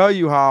gonna tell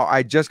you how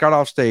I just got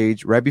off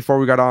stage right before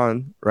we got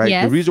on. Right,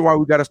 yes. The reason why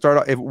we got to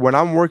start when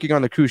I'm working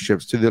on the cruise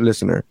ships, to the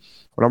listener,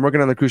 when I'm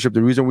working on the cruise ship,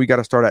 the reason we got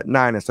to start at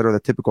 9 instead of the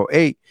typical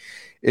 8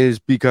 is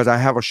because I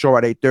have a show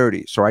at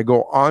 8:30. So I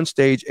go on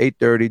stage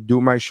 8:30, do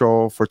my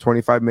show for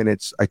 25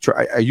 minutes.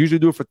 I usually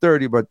do it for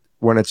 30, but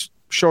when it's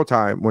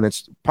showtime, when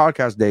it's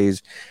podcast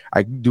days,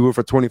 I do it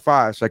for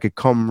 25, so I could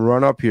come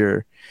run up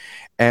here.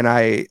 And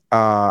I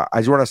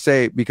just want to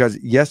say, because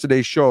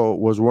yesterday's show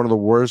was one of the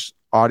worst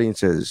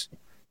audiences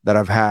that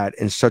I've had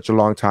in such a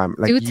long time.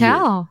 Like, do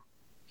tell.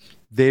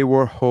 They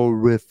were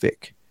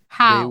horrific.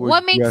 How?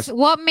 What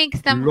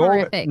makes them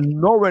horrific?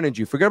 No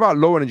energy. Forget about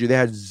low energy. They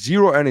had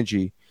zero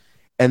energy.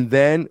 And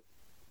then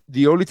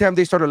the only time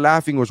they started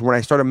laughing was when I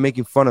started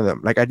making fun of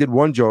them. Like, I did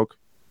one joke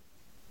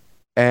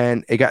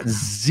and it got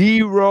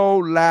zero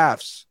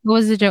laughs. What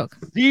was the joke?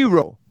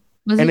 Zero.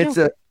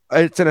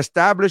 It's an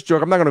established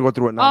joke. I'm not gonna go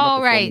through it now.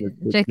 Oh, right.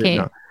 Okay.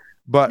 No.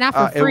 But not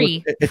for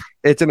free.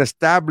 It's an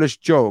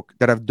established joke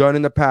that I've done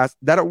in the past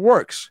that it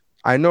works.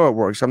 I know it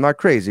works. I'm not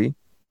crazy,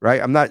 right?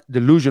 I'm not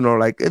delusional.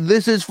 Like,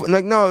 this is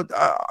like, no,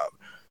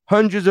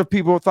 hundreds of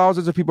people,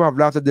 thousands of people have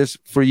laughed at this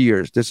for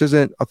years. This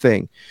isn't a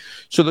thing.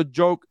 So the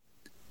joke,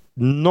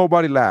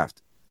 nobody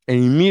laughed.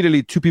 And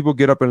immediately 2 people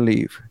get up and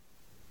leave.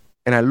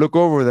 And I look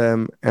over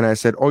them and I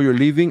said, "Oh, you're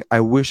leaving? I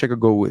wish I could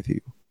go with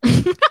you."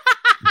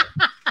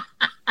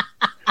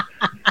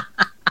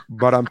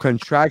 But I'm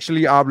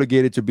contractually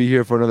obligated to be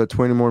here for another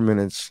 20 more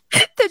minutes.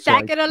 Did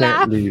that get a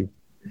laugh? Leave.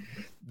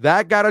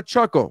 That got a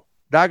chuckle.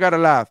 That got a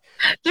laugh.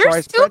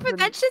 They're stupid.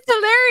 That shit's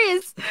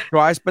hilarious. So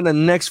I spent the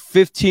next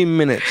 15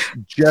 minutes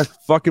just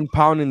fucking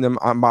pounding them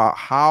about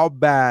how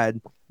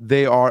bad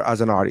they are as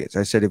an audience.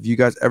 I said, if you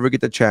guys ever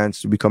get the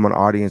chance to become an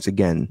audience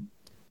again,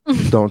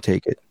 don't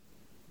take it.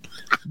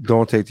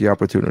 Don't take the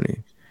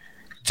opportunity.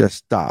 Just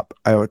stop.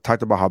 I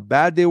talked about how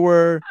bad they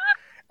were.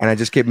 And I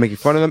just kept making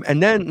fun of them.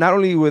 And then not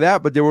only with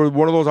that, but they were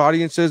one of those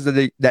audiences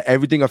that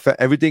everything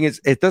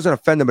it doesn't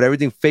offend them, but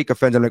everything fake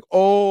offends them. Like,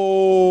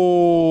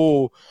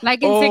 oh,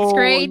 like in 6th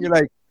grade.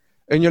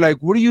 And you're like,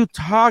 what are you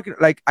talking?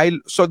 Like, I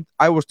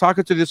was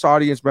talking to this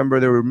audience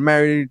member. They were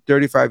married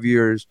 35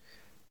 years.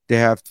 They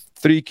have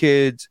 3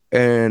 kids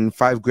and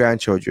 5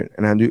 grandchildren.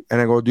 And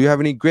I go, do you have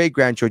any great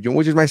grandchildren?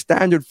 Which is my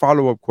standard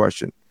follow-up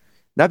question.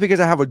 Not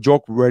because I have a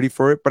joke ready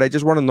for it, but I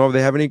just want to know if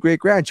they have any great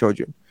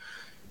grandchildren.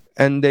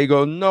 And they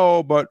go,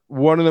 no, but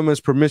one of them is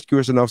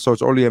promiscuous enough, so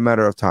it's only a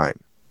matter of time.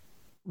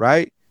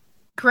 Right?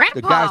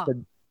 Grandpa.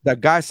 The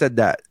guy said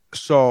that.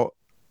 So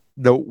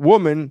the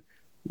woman,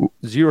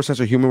 zero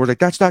sense of humor, was like,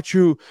 that's not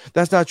true.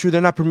 That's not true.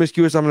 They're not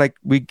promiscuous. I'm like,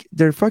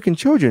 they're fucking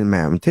children,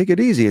 ma'am. Take it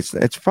easy.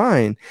 It's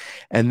fine.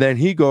 And then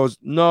he goes,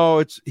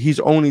 no, he's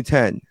only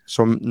 10.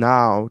 So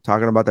now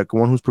talking about the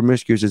one who's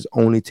promiscuous is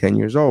only 10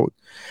 years old.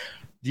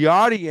 The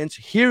audience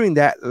hearing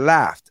that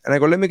laughed. And I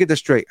go, let me get this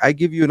straight. I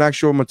give you an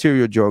actual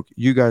material joke.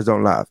 You guys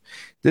don't laugh.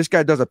 This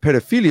guy does a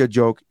pedophilia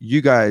joke.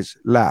 You guys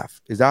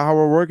laugh. Is that how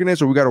we're working it?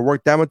 So we got to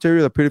work that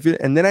material, the pedophilia.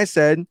 And then I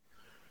said,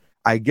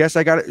 I guess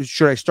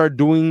should I start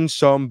doing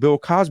some Bill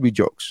Cosby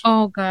jokes?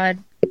 Oh, God.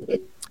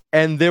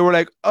 And they were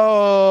like,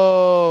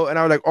 oh. And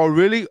I was like, oh,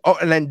 really? Oh,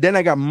 and then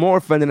I got more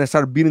offended and I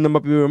started beating them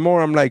up even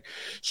more. I'm like,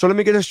 so let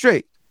me get this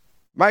straight.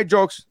 My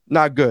jokes,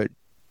 not good.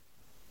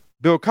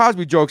 Bill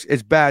Cosby jokes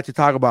is bad to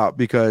talk about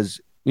because,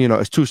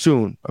 it's too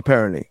soon,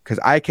 apparently, because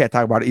I can't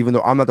talk about it, even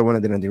though I'm not the one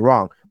that did anything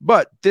wrong.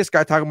 But this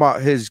guy talking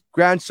about his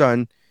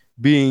grandson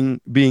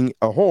being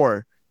a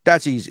whore,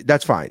 that's easy.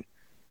 That's fine.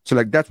 So,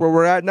 like, that's where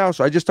we're at now.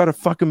 So I just started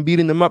fucking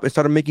beating them up and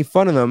started making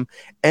fun of them,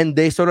 and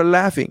they started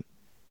laughing.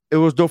 It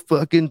was the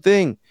fucking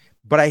thing.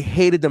 But I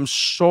hated them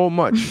so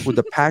much with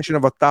the passion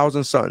of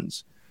 1,000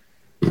 suns.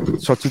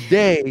 So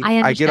today,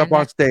 I get up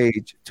on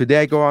stage.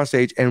 Today, I go on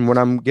stage, and when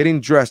I'm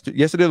getting dressed,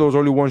 yesterday there was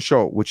only one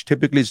show, which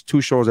typically is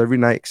 2 shows every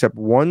night, except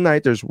one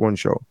night there's 1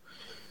 show.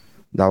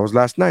 That was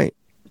last night.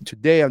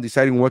 Today, I'm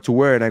deciding what to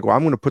wear, and I go,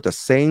 I'm going to put the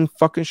same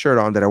fucking shirt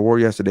on that I wore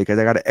yesterday because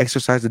I got to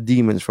exorcise the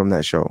demons from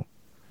that show.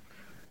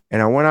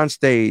 And I went on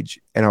stage,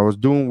 and I was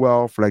doing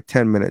well for like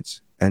 10 minutes.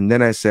 And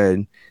then I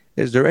said,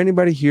 is there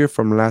anybody here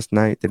from last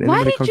night? Did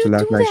anybody come to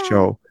last night's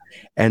show?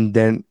 And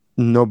then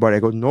nobody. I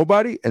go,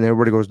 nobody? And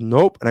everybody goes,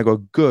 nope. And I go,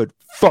 good.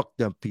 Fuck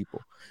them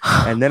people.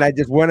 And then I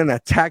just went and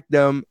attacked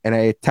them. And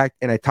I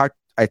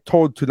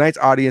told tonight's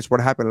audience what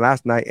happened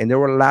last night. And they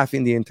were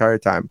laughing the entire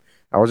time.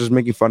 I was just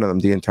making fun of them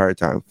the entire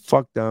time.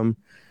 Fuck them.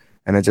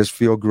 And I just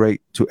feel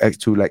great to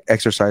like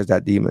exercise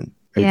that demon.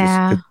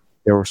 They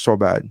were so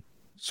bad.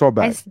 So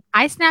bad.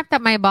 I snapped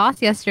at my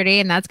boss yesterday.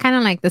 And that's kind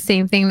of like the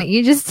same thing that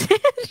you just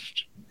did.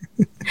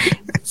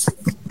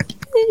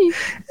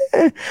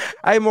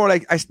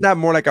 I snap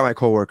more like at my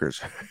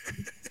coworkers.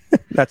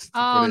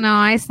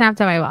 I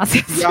snapped at my boss.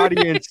 The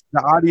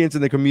audience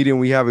and the comedian,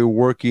 we have a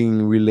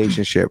working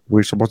relationship.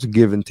 We're supposed to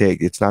give and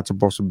take. It's not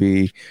supposed to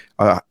be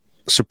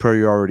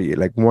superiority.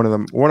 Like one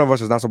of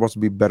us is not supposed to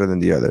be better than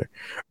the other.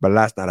 But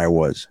last night I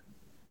was.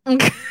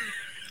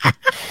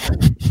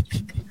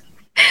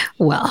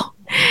 Well,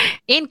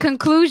 in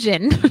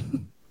conclusion,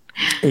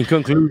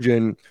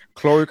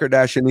 Khloe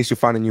Kardashian needs to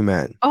find a new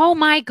man. Oh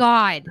my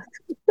God.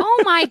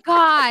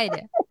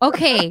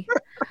 Okay.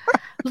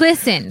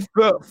 Listen.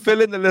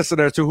 Fill in the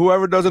listener to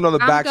whoever doesn't know the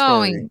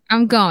backstory.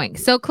 I'm going.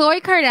 So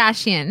Khloe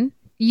Kardashian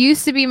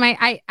used to be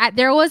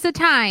there was a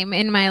time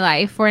in my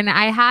life when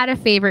I had a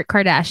favorite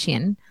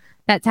Kardashian.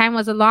 That time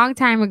was a long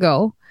time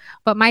ago.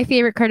 But my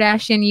favorite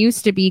Kardashian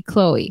used to be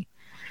Khloe.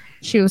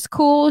 She was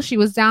cool. She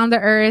was down to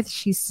earth.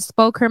 She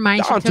spoke her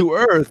mind. Down to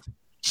earth?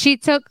 She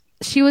took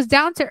she was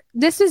down to,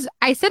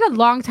 I said a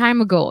long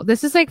time ago.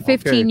 This is like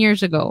 15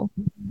 years ago.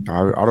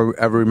 I don't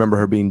ever remember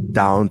her being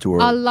down to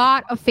earth. A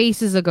lot of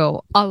faces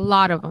ago, a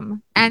lot of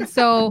them. And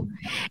so,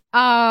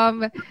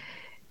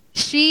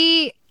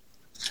 she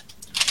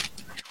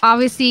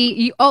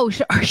obviously,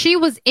 she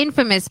was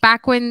infamous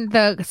back when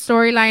the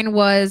storyline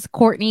was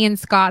Kourtney and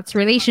Scott's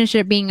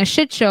relationship being a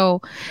shit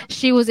show.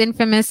 She was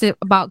infamous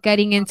about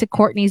getting into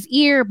Kourtney's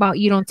ear about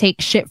you don't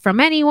take shit from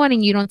anyone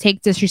and you don't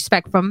take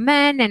disrespect from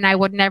men, and I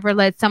would never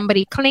let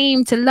somebody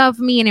claim to love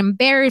me and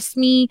embarrass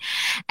me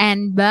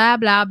and blah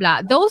blah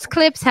blah. Those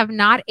clips have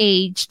not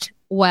aged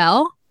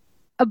well,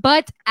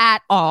 but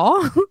at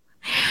all.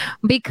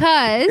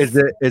 Because is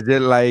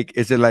it like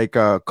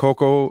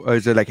Coco, or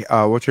is it like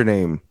what's her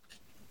name?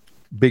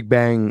 Big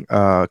Bang,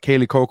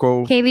 Kaylee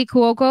Cuoco. Kaylee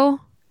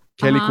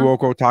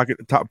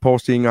Cuoco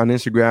posting on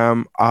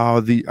Instagram,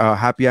 the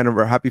happy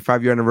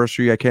 5-year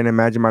anniversary. I can't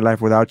imagine my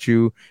life without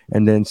you.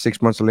 And then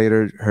 6 months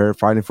later, her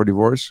filing for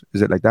divorce.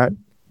 Is it like that?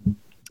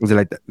 Is it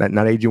like that?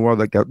 Not aging well?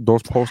 Like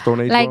those posts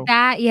don't age like well?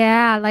 that?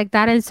 Yeah, like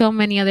that and so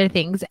many other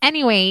things.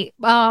 Anyway,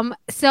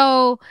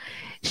 so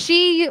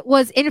she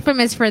was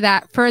infamous for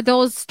that, for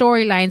those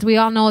storylines. We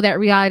all know that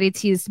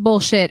reality is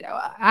bullshit.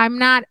 I'm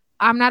not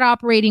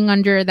operating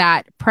under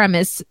that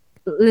premise,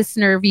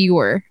 listener,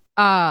 viewer.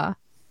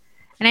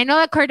 And I know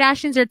that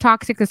Kardashians are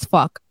toxic as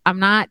fuck. I'm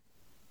not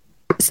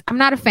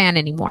a fan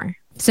anymore,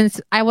 since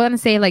I want to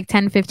say like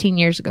 10, 15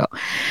 years ago.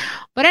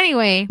 But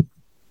anyway,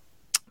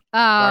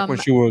 back when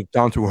she was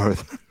down to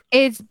earth.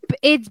 It's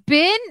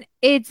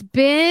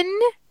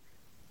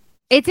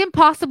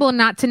impossible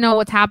not to know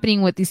what's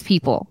happening with these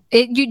people.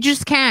 You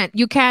just can't.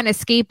 You can't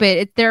escape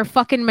it. They're a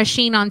fucking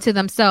machine unto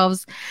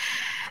themselves.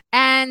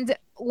 And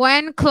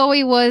when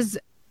Khloe was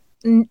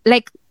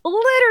like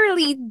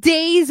literally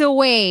days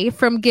away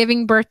from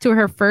giving birth to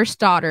her first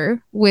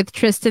daughter with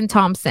Tristan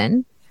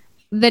Thompson,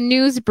 the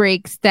news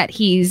breaks that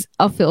he's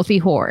a filthy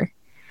whore.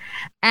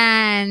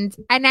 And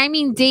I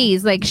mean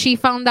days. Like, she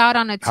found out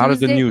on a Tuesday. How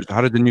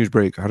did the news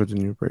break?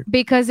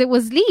 Because it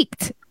was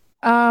leaked.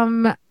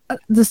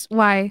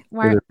 Why?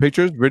 Were there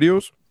pictures,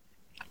 videos?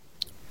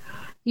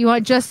 You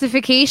want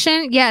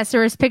justification? Yes,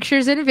 there was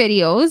pictures and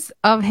videos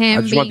of him.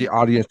 I just want the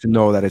audience to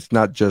know that it's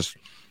not just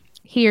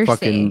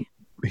hearsay.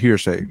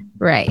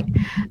 Right.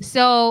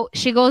 So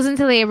she goes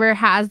into labor,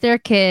 has their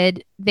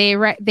kid.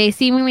 They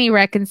seemingly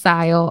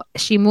reconcile.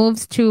 She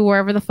moves to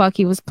wherever the fuck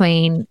he was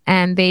playing,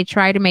 and they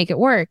try to make it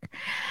work.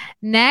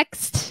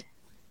 Next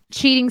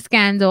cheating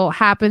scandal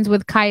happens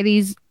with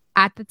Kylie's,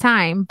 at the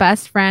time,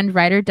 best friend,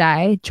 ride or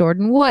die,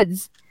 Jordyn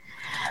Woods.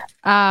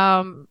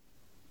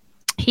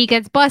 He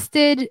gets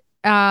busted.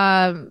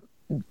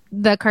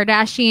 The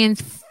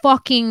Kardashians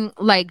fucking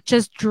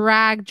just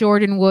drag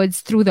Jordyn Woods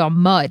through the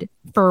mud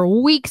for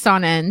weeks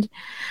on end,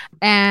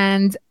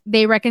 and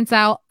they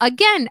reconcile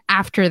again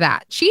after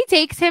that. She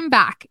takes him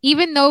back,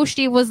 even though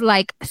she was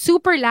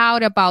super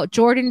loud about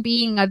Jordan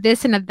being a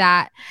this and a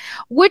that,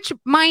 which,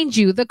 mind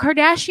you, the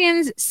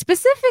Kardashians,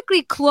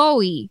 specifically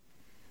Khloe,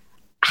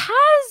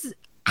 has,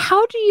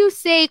 how do you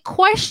say,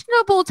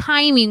 questionable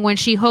timing when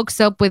she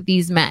hooks up with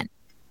these men.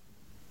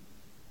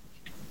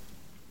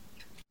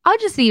 I'll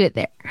just leave it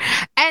there.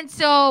 And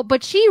so,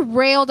 but she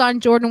railed on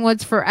Jordyn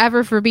Woods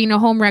forever for being a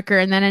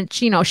homewrecker. And then,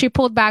 she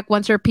pulled back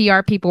once her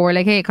PR people were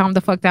like, hey, calm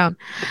the fuck down.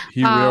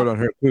 He railed on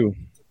her too.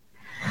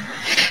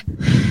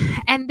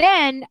 And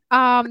then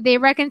they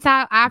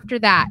reconcile after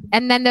that.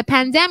 And then the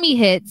pandemic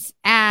hits,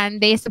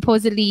 and they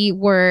supposedly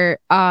were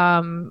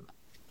quarantining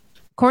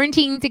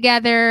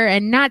together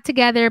and not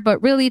together,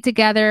 but really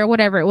together,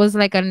 whatever. It was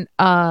like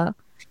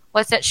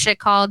what's that shit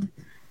called?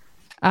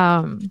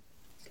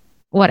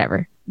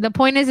 Whatever. The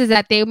point is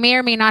that they may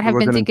or may not have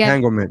been together.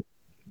 Entanglement.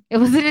 It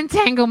was an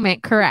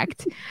entanglement,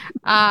 correct.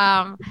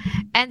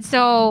 And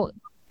so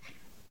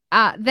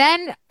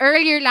then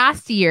earlier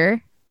last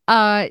year,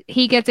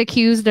 he gets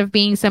accused of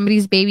being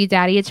somebody's baby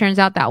daddy. It turns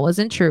out that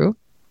wasn't true.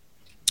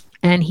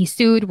 And he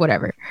sued,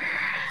 whatever.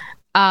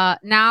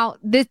 Now,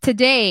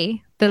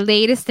 today, the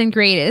latest and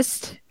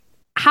greatest.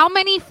 How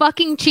many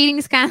fucking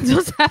cheating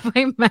scandals have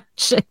I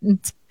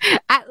mentioned?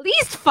 At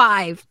least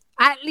 5.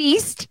 At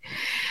least.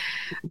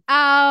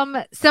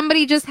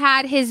 Somebody just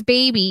had his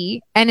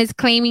baby and is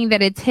claiming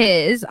that it's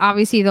his.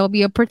 Obviously, there'll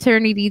be a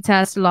paternity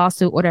test,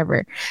 lawsuit,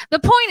 whatever. The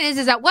point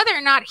is that whether or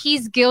not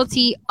he's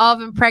guilty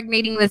of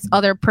impregnating this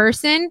other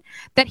person,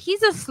 that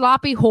he's a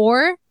sloppy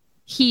whore,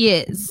 he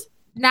is.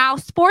 Now,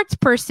 sports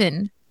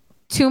person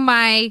to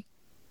my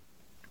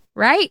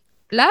right,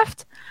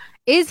 left,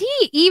 is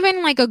he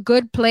even a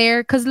good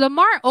player? Because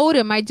Lamar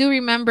Odom, I do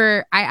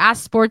remember I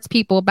asked sports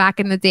people back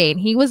in the day, and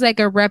he was a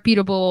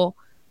reputable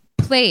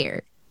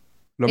player.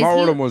 Lamar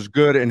Odom was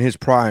good in his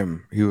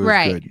prime. He was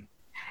good.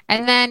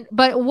 And then,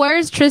 but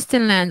where's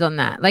Tristan land on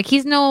that?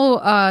 He's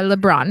no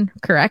LeBron,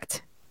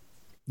 correct?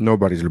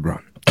 Nobody's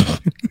LeBron.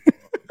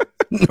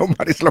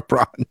 Nobody's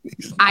LeBron.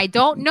 I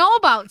don't know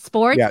about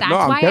sports. Yeah, that's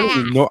why I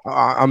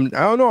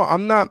don't know.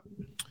 I'm not.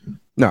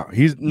 No,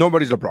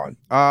 nobody's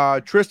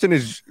LeBron. Tristan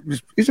he's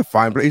a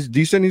fine player. He's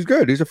decent. He's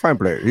good. He's a fine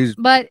player.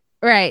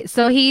 Right.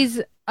 So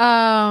he's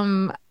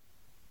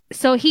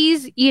so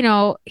he's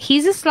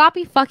a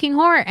sloppy fucking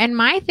whore. And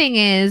my thing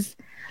is,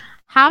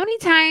 how many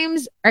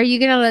times are you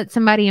gonna let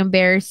somebody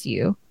embarrass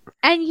you?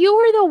 And you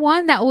were the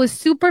one that was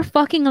super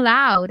fucking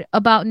loud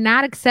about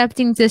not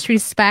accepting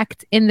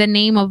disrespect in the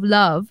name of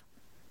love.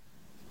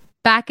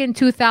 Back in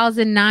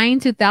 2009,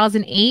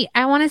 2008,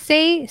 I want to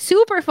say,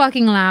 super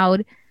fucking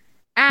loud.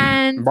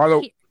 And by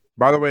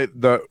the way,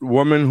 the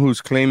woman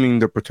who's claiming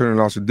the paternal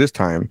loss at this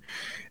time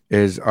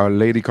is a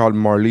lady called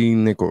Marlene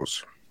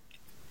Nichols.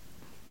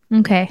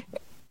 Okay,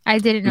 I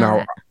didn't know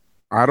that.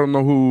 I don't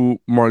know who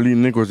Marlene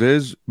Nichols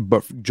is,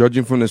 but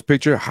judging from this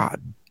picture, hot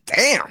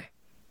damn.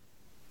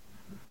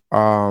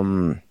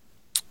 I'm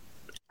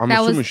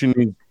assuming she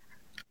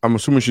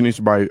needs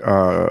to buy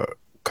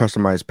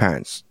customized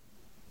pants.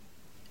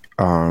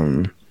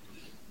 Yeah.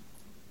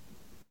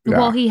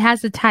 Well, he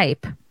has a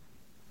type.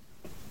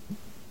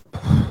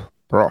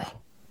 Bro.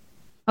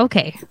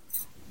 Okay.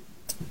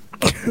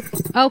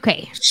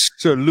 Okay.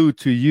 Salute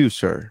to you,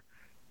 sir.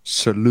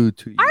 Salute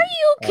to you. Are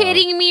you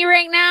kidding me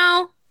right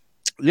now?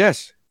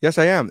 Yes,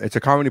 I am. It's a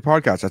comedy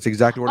podcast. That's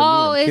exactly what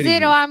I'm doing. Is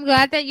it? I'm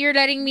glad that you're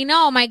letting me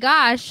know. My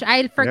gosh,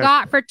 I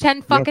forgot for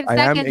 10 fucking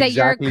seconds that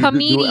you're a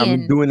comedian.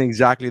 I'm doing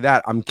exactly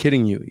that. I'm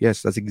kidding you.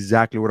 Yes, that's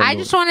exactly what I'm doing.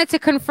 I just wanted to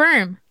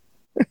confirm.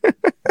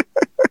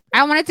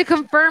 I wanted to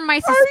confirm my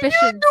suspicion.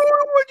 Are you doing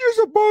what you're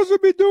supposed to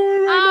be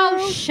doing right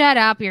now? Oh, shut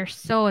up. You're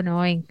so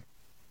annoying.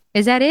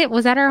 Is that it?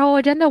 Was that our whole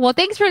agenda? Well,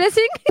 thanks for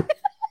listening.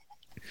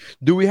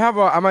 Do we have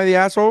a Am I the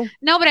Asshole?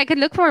 No, but I could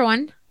look for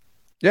one.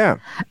 Yeah.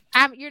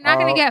 You're not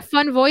going to get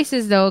fun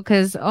voices, though,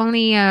 because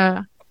only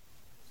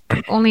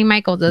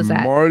Michael does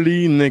that.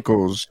 Marley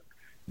Nichols,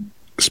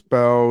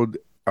 spelled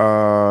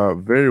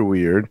very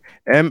weird.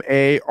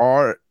 Marralee.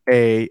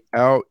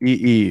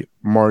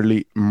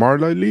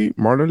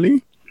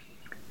 Marley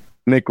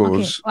Nichols.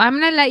 Okay. Well, I'm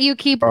going to let you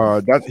keep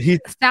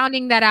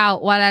sounding that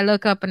out while I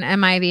look up an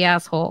Am I the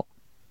Asshole?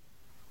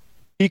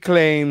 He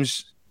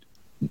claims,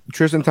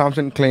 Tristan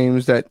Thompson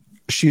claims that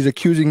she's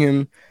accusing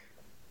him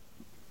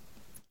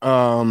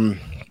of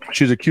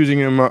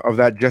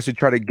that just to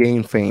try to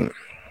gain fame.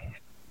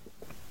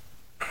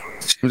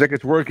 Seems like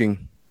it's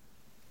working.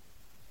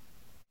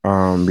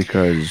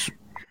 Because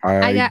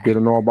I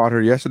didn't know about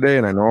her yesterday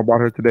and I know about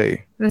her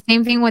today. The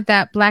same thing with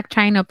that Black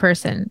China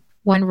person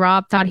when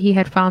Rob thought he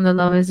had found the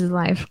love of his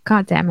life.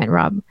 God damn it,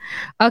 Rob.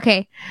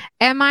 Okay.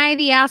 Am I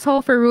the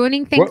asshole for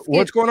ruining things?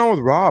 What's going on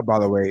with Rob, by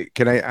the way?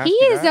 Can I ask? He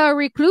is a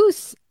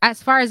recluse.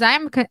 As far as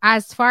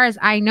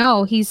I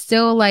know, he's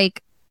still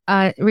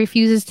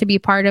refuses to be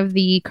part of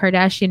the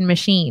Kardashian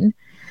machine.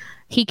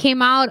 He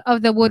came out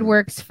of the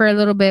woodworks for a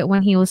little bit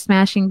when he was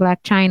smashing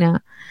Blac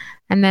Chyna.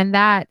 And then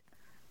that,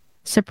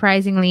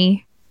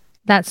 surprisingly,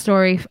 that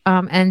story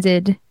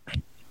ended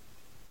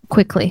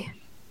quickly.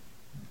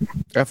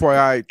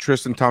 FYI,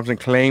 Tristan Thompson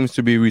claims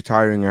to be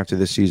retiring after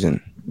this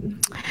season.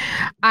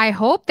 I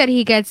hope that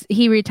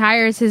he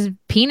retires his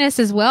penis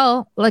as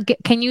well. Like,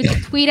 can you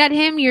tweet at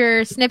him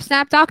your Snip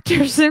Snap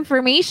doctor's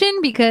information?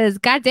 Because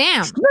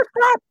goddamn.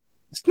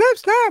 Snip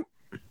Snap.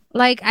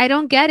 Like, I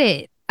don't get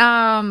it.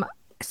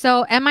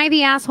 So am I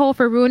the asshole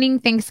for ruining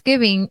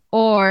Thanksgiving,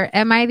 or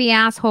am I the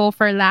asshole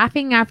for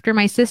laughing after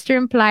my sister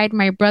implied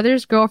my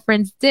brother's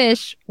girlfriend's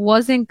dish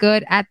wasn't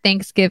good at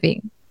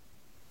Thanksgiving?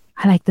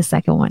 I like the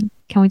second one.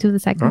 Can we do the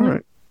second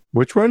one?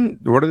 Which one?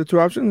 What are the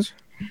two options?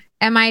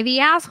 Am I the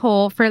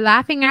asshole for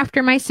laughing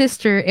after my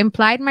sister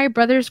implied my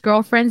brother's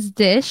girlfriend's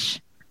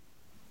dish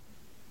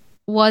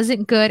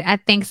wasn't good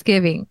at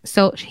Thanksgiving?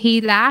 So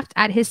he laughed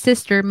at his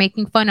sister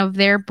making fun of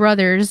their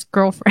brother's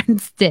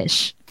girlfriend's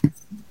dish.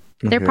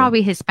 They're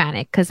probably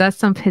Hispanic, because that's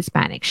some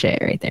Hispanic shit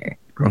right there.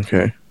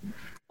 Okay.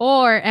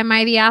 Or am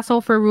I the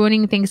asshole for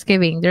ruining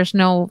Thanksgiving? There's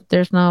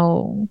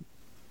nothing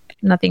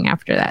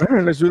after that. All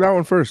right, let's do that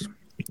one first.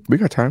 We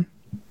got time.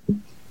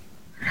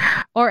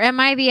 Or am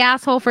I the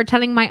asshole for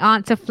telling my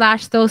aunt to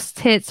flash those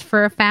tits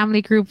for a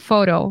family group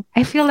photo?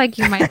 I feel like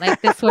you might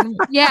like this one.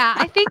 Yeah,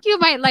 I think you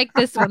might like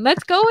this one.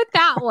 Let's go with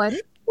that one.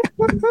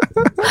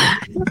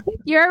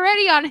 You're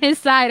already on his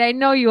side. I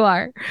know you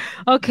are.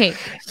 Okay.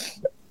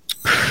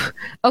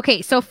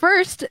 Okay, so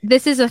first,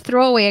 this is a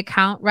throwaway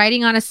account,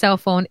 writing on a cell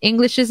phone.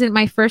 English isn't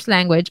my first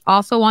language.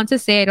 Also want to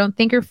say I don't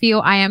think or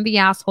feel I am the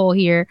asshole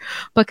here,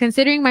 but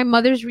considering my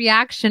mother's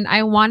reaction,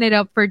 I want it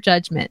up for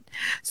judgment.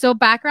 So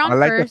background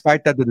first. I like the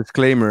fact that the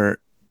disclaimer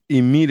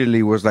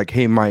immediately was like,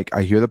 hey, Mike,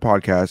 I hear the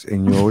podcast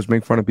and you always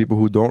make fun of people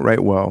who don't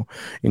write well.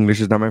 English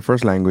is not my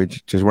first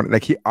language. Just want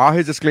all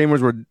his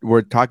disclaimers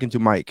were talking to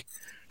Mike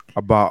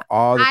about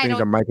all the things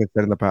that Mike has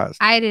said in the past.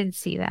 I didn't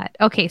see that.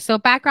 Okay, so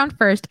background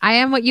first. I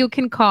am what you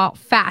can call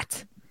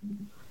fat.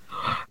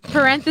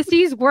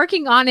 Parentheses,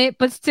 working on it,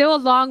 but still a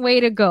long way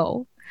to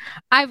go.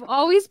 I've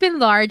always been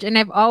large, and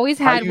I've always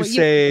had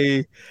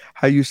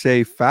how you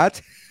say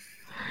fat?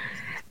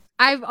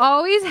 I've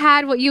always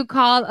had what you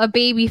call a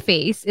baby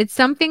face. It's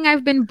something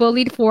I've been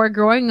bullied for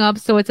growing up,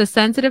 so it's a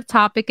sensitive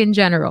topic in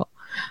general.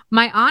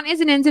 My aunt is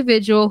an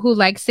individual who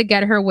likes to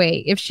get her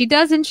way. If she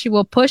doesn't, she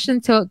will push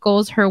until it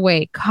goes her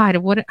way.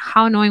 God,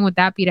 how annoying would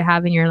that be to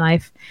have in your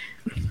life?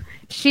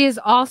 She is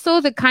also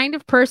the kind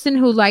of person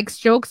who likes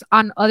jokes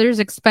on others'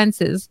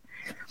 expenses,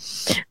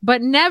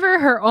 but never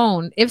her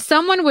own. If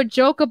someone would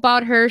joke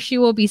about her, she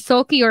will be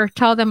sulky or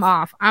tell them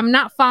off. I'm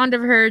not fond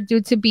of her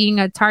due to being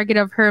a target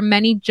of her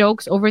many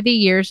jokes over the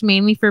years,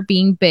 mainly for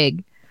being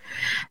big.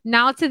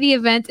 Now to the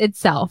event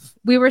itself.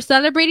 We were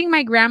celebrating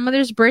my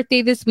grandmother's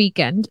birthday this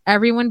weekend,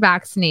 everyone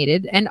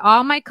vaccinated, and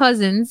all my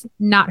cousins,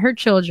 not her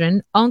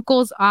children,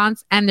 uncles,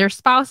 aunts, and their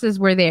spouses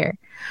were there.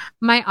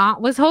 My aunt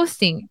was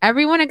hosting,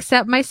 everyone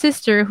except my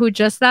sister, who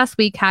just last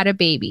week had a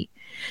baby.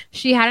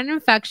 She had an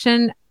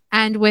infection,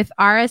 and with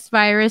RS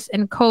virus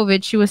and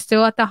COVID, she was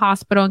still at the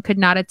hospital and could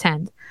not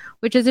attend,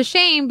 which is a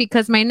shame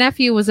because my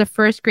nephew was a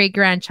first great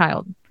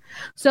grandchild.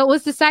 So it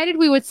was decided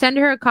we would send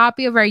her a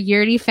copy of our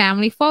yearly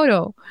family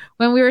photo.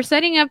 When we were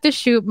setting up the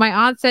shoot, my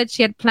aunt said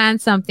she had planned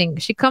something.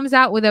 She comes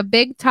out with a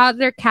big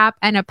toddler cap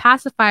and a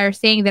pacifier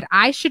saying that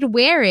I should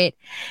wear it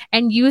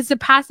and use the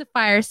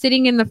pacifier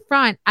sitting in the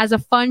front as a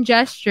fun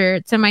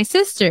gesture to my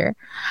sister.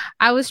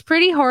 I was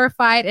pretty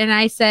horrified and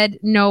I said,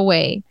 no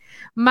way.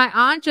 My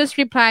aunt just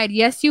replied,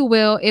 yes, you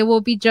will. It will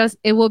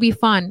be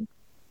fun.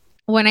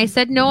 When I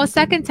said no a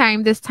second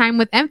time, this time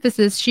with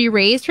emphasis, she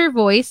raised her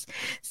voice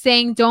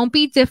saying, don't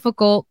be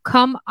difficult.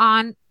 Come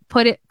on,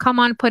 put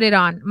it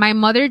on. My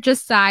mother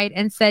just sighed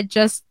and said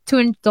just to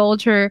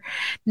indulge her,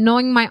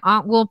 knowing my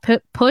aunt will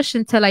push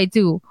until I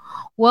do.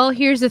 Well,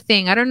 here's the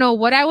thing. I don't know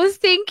what I was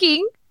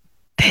thinking.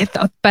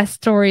 The best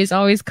stories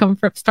always come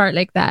from start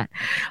like that.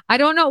 I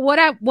don't know what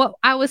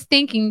I was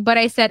thinking, but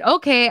I said,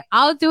 okay,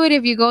 I'll do it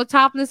if you go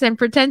topless and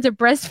pretend to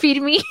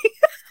breastfeed me.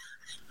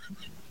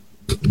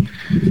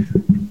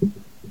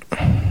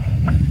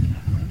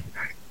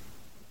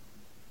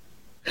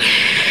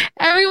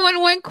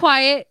 Everyone went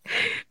quiet.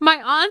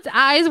 My aunt's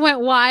eyes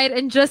went wide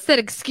and just said,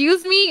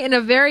 excuse me, in a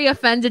very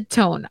offended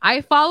tone. I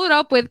followed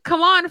up with,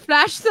 come on,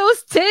 flash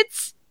those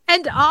tits.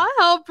 And all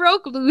hell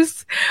broke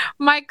loose.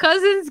 My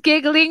cousins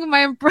giggling,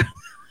 my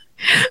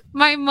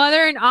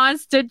mother and aunt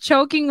stood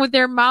choking with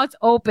their mouths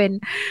open.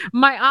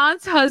 My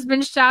aunt's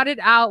husband shouted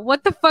out,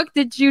 what the fuck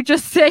did you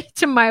just say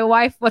to my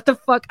wife? What the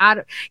fuck?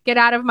 Get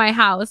out of my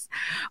house.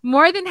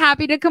 More than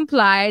happy to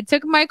comply, I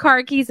took my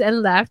car keys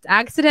and left,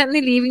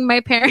 accidentally leaving my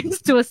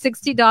parents to a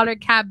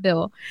 $60 cab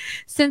bill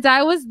since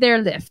I was their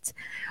lift.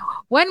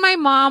 When my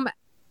mom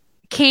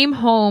came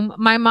home,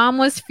 my mom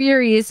was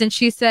furious and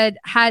she said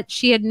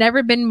she had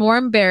never been more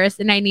embarrassed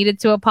and I needed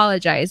to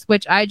apologize,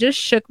 which I just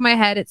shook my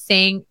head at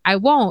saying I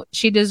won't.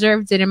 She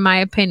deserved it in my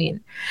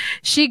opinion.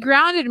 She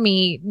grounded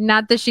me,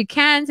 not that she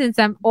can since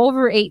I'm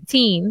over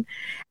 18,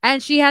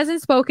 and she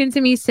hasn't spoken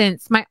to me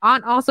since. My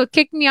aunt also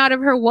kicked me out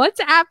of her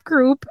WhatsApp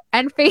group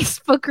and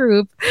Facebook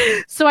group,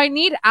 so I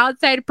need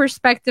outside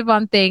perspective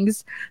on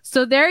things.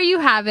 So there you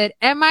have it.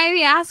 Am I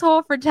the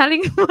asshole for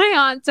telling my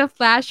aunt to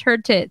flash her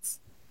tits?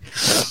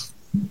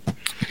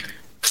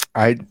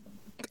 I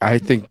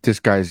think this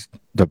guy's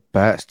the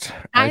best.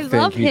 I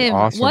love him.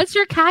 Awesome. What's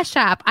your Cash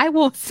App? I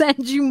will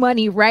send you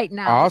money right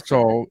now.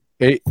 Also,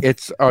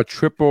 it's a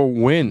triple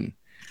win.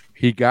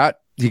 He got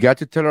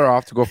to tell her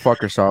off to go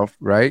fuck herself,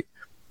 right?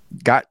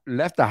 Got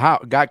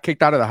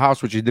kicked out of the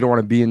house, which he didn't want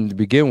to be in to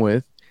begin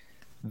with.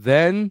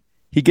 Then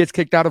he gets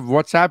kicked out of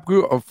WhatsApp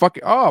group.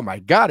 Oh my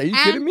God, are you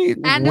kidding me?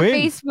 And the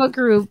Facebook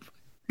group.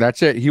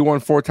 That's it. He won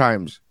 4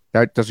 times.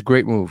 That's a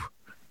great move.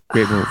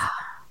 Great move.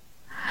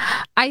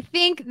 I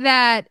think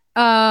that,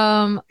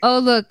 oh,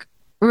 look,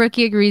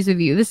 Rookie agrees with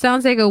you. This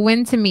sounds like a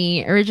win to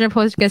me. Original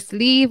post gets to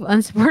leave.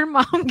 Unsupported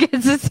mom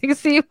gets a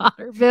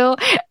 $60 bill.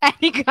 And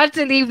he got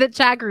to leave the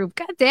chat group.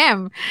 God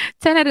damn.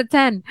 10 out of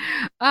 10.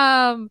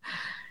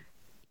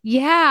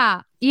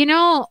 Yeah. You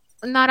know,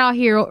 not all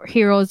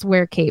heroes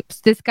wear capes.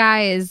 This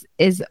guy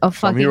is a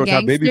fucking heroes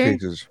gangster. Have baby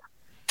faces.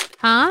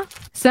 Huh?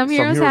 Some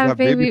heroes have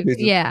baby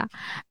faces. Yeah.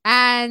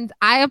 And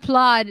I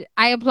applaud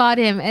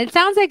him. It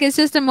sounds like it's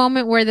just a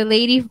moment where the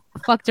lady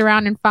fucked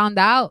around and found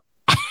out.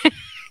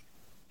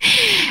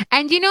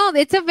 And you know,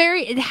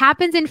 it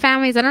happens in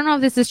families. I don't know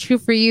if this is true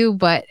for you,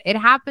 but it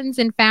happens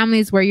in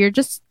families where you're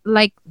just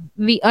like,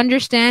 the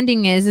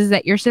understanding is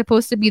that you're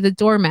supposed to be the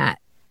doormat,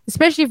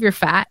 especially if you're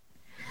fat.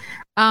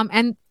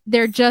 And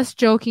they're just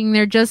joking,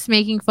 they're just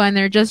making fun,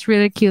 they're just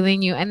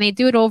ridiculing you, and they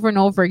do it over and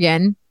over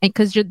again. And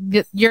because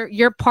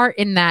your part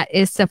in that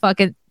is to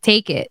fucking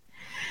take it,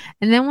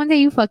 and then one day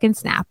you fucking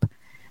snap.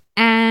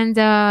 And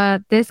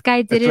this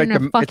guy did it in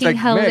a fucking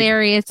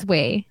hilarious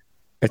way.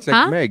 It's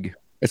like Meg.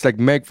 It's like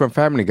Meg from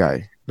Family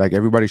Guy. Like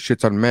everybody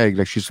shits on Meg.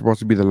 Like she's supposed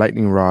to be the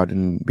lightning rod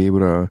and be able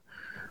to,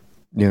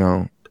 you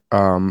know.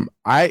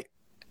 I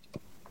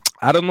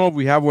don't know if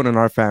we have one in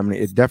our family.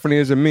 It definitely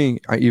isn't me.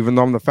 Even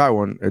though I'm the fat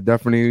one, it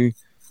definitely.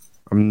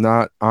 I'm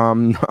not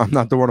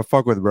the one to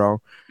fuck with,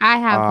 bro. I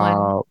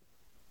have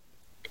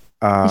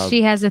one.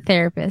 She has a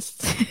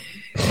therapist.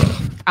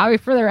 Probably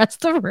for the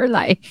rest of her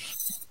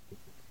life.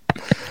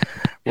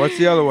 What's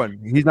the other one?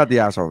 He's not the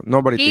asshole.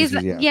 Nobody thinks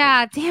he's the asshole.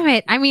 Yeah, damn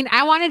it. I mean,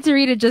 I wanted to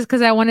read it just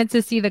because I wanted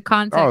to see the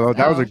context. Oh,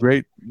 that was a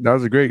great.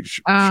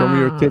 Show me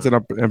your kids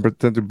and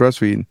pretend to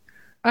breastfeed.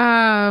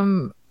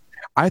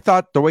 I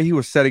thought the way he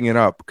was setting it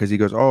up, because he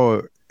goes,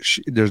 "Oh,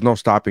 there's no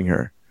stopping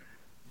her."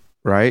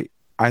 right?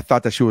 I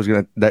thought that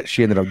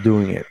she ended up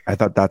doing it. I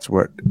thought that's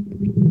what.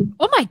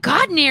 Oh my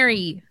God,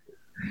 Neri.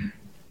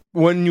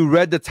 When you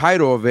read the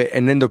title of it,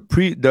 and then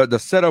the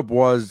setup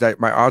was that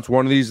my aunt's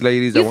one of these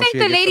ladies. You think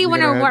the lady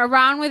went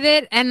around with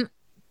it, and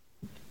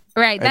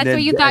right? That's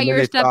what you thought you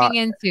were stepping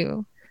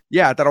into.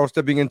 Yeah, I thought I was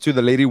stepping into.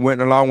 The lady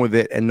went along with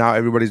it, and now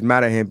everybody's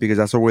mad at him because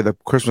that's the way the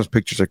Christmas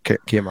pictures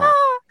came out.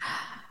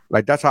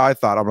 Like, that's how I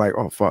thought. I'm like,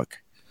 oh fuck.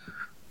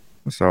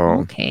 So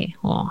okay,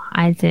 well,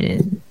 I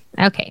didn't.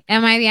 Okay,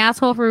 am I the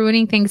asshole for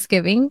ruining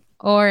Thanksgiving,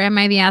 or am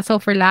I the asshole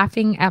for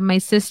laughing at my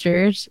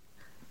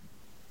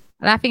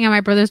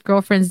brother's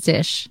girlfriend's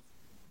dish?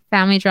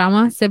 Family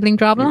drama, sibling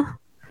drama?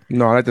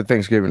 No, I like the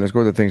Thanksgiving. Let's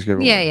go to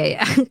Thanksgiving.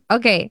 Yeah.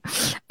 Okay,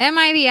 am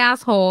I the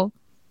asshole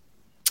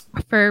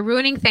for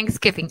ruining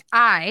Thanksgiving?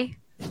 I,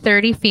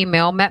 30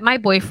 female, met my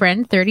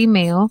boyfriend, 30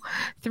 male,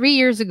 3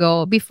 years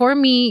ago. Before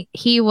me,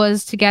 he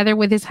was together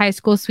with his high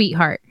school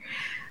sweetheart.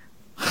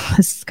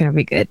 This is gonna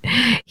be good.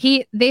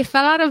 They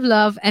fell out of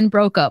love and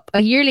broke up.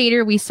 A year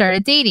later, we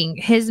started dating.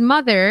 His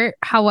mother,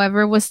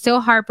 however, was still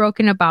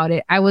heartbroken about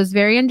it. I was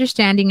very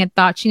understanding and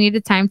thought she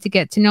needed time to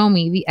get to know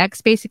me. The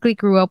ex basically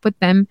grew up with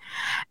them,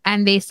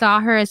 and they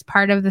saw her as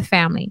part of the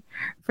family.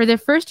 For the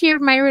first year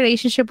of my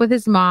relationship,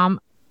 his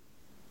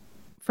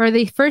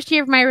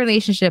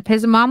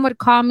mom would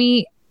call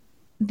me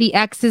the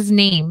ex's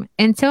name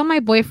until my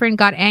boyfriend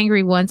got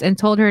angry once and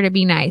told her to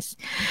be nice.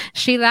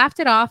 She laughed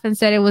it off and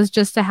said it was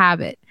just a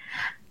habit.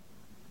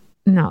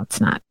 No,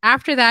 it's not.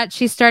 After that,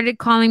 she started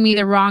calling me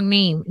the wrong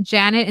name,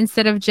 Janet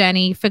instead of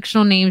Jenny,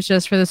 fictional names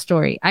just for the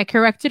story. I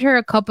corrected her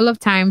a couple of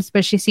times,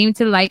 but she seemed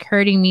to like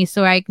hurting me,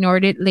 so I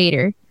ignored it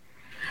later.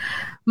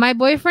 My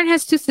boyfriend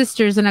has 2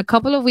 sisters, and a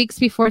couple of weeks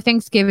before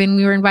Thanksgiving,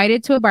 we were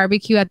invited to a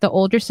barbecue at the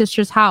older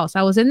sister's house.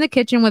 I was in the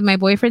kitchen with my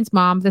boyfriend's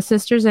mom, the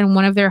sisters, and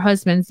one of their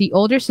husbands. The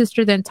older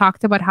sister then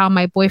talked about how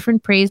my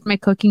boyfriend praised my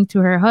cooking to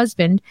her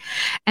husband,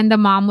 and the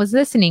mom was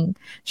listening.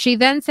 She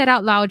then said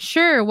out loud,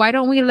 "Sure, why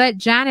don't we let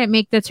Janet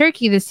make the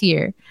turkey this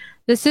year?"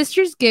 The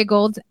sisters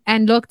giggled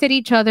and looked at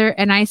each other,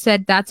 and I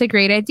said, "That's a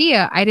great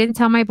idea." I didn't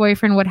tell my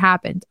boyfriend what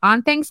happened.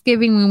 On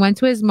Thanksgiving, we went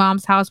to his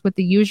mom's house with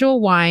the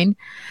usual wine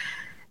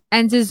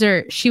and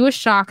dessert. She was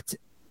shocked.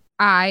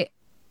 Everybody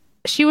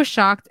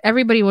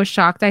was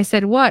shocked. I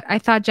said, "What? I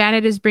thought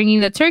Janet is bringing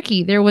the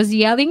turkey." There was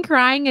yelling,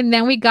 crying, and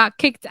then we got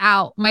kicked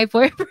out. My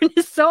boyfriend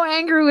is so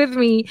angry with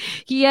me.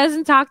 He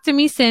hasn't talked to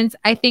me since.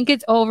 I think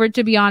it's over,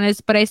 to be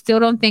honest, but I still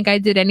don't think I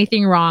did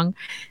anything wrong.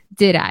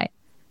 Did I?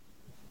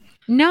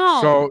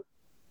 No. So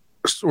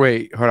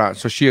wait, hold on.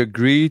 So she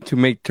agreed to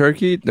make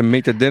turkey, to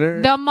make the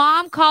dinner? The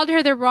mom called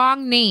her the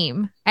wrong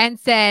name and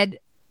said,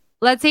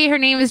 let's say her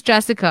name is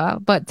Jessica,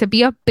 but to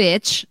be a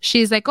bitch,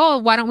 she's like, "Oh,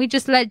 why don't we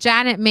just let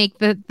Janet make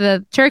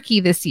the turkey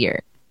this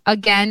year?"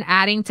 Again,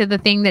 adding to the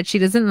thing that she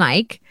doesn't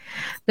like.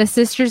 The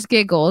sisters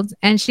giggled,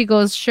 and she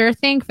goes, "Sure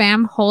thing,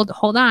 fam. Hold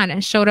on,"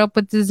 and showed up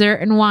with dessert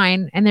and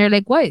wine. And they're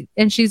like, "What?"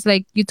 And she's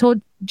like, "You told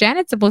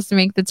Janet's supposed to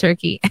make the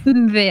turkey."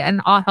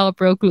 And all hell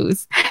broke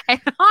loose. And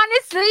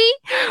honestly,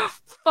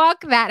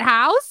 fuck that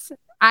house.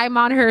 I'm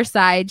on her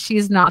side.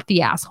 She's not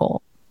the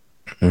asshole.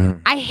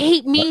 I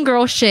hate mean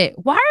girl shit.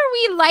 Why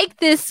are we like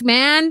this,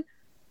 man?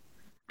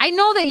 I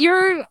know that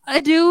you're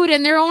a dude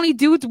and there are only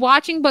dudes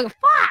watching, but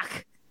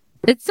fuck.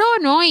 It's so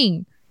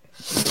annoying.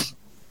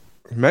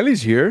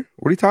 Melly's here.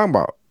 What are you talking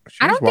about?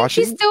 I don't think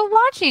she's still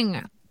watching.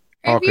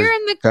 If you're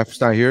in the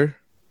Steph's not here.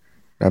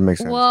 That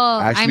makes sense. Well,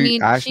 Ashley,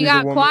 she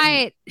got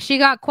quiet. She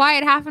got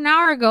quiet half an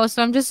hour ago,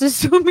 so I'm just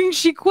assuming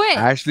she quit.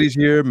 Ashley's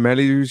here.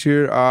 Melly's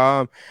here.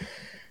 I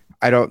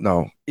don't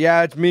know.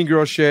 Yeah, it's mean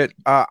girl shit.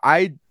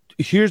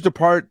 Here's the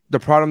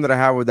problem that I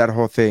have with that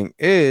whole thing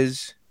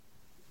is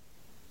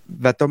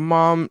that the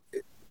mom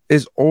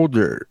is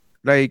older.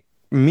 Like,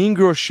 mean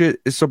girl shit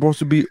is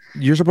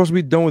you're supposed to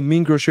be done with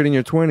mean girl shit in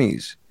your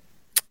 20s.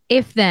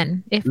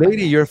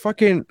 Lady, you're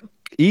fucking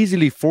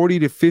easily 40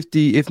 to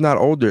 50, if not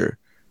older.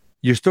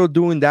 You're still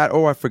doing that.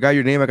 "Oh, I forgot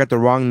your name. I got the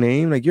wrong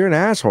name." Like, you're an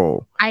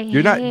asshole.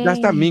 That's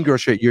not mean girl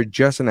shit. You're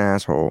just an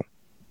asshole.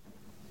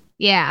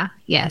 Yeah.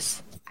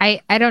 Yes. I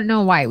don't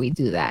know why we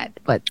do that,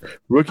 but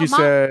Rookie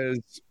says,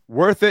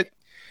 worth it.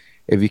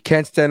 If he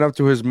can't stand up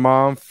to his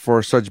mom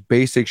for such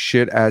basic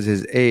shit at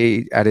his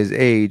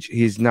age,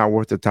 he's not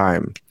worth the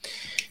time.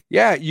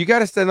 Yeah, you got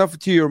to stand up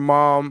to your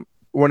mom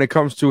when it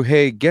comes to,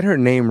 hey, get her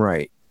name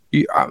right.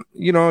 I'm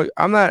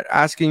not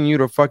asking you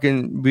to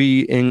fucking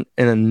be in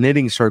a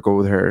knitting circle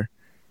with her,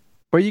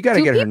 but you got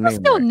to get her name right.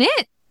 People still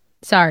knit.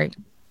 Sorry.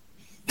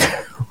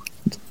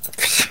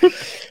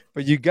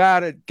 But you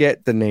got to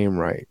get the name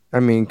right. I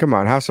mean, come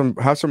on, have some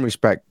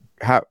respect.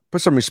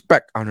 Put some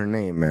respect on her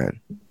name, man.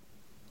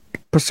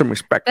 Put some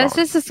respect on.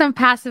 That's just some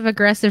passive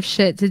aggressive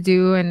shit to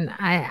do, and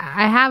I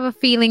have a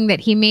feeling that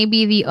he may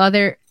be the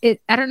other.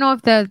 I don't know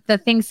if the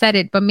thing said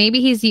it, but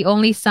maybe he's the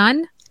only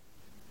son.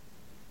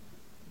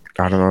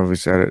 I don't know if he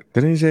said it.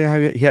 Didn't he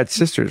say he had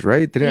sisters,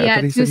 right? He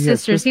had 2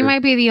 sisters. He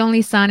might be the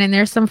only son, and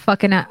there's some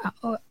fucking at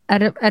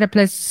a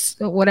place,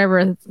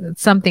 whatever,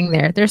 something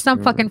there. There's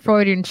some fucking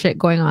Freudian shit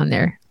going on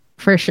there,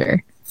 for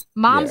sure.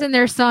 Moms and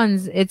their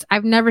sons.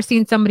 I've never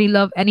seen somebody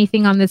love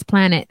anything on this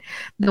planet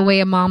the way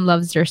a mom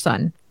loves their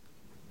son.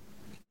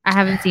 I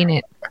haven't seen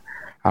it.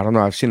 I don't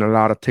know. I've seen a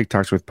lot of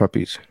TikToks with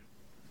puppies.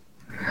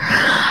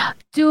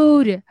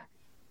 Dude,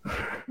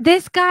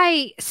 this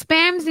guy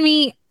spams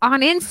me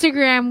on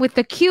Instagram with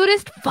the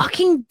cutest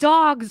fucking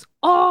dogs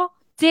all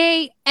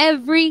day,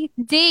 every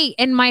day.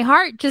 And my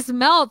heart just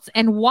melts.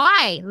 And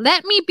why?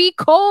 Let me be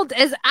cold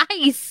as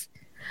ice.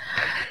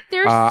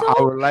 They're so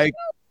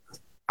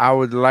I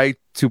would like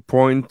to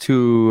point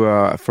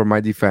to, for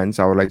my defense,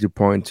 I would like to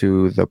point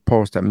to the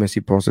post that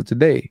Missy posted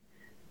today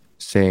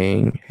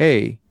saying,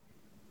 hey,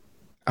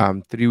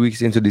 I'm 3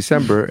 weeks into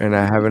December and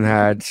I haven't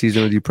had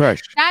seasonal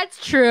depression.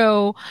 That's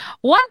true.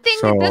 One thing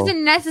that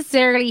doesn't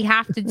necessarily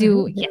have to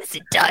do. Yes,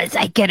 it does.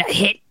 I get a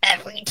hit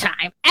every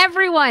time.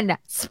 Everyone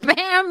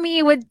spam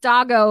me with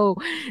doggo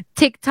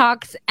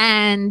TikToks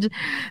and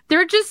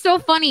they're just so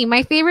funny.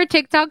 My favorite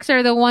TikToks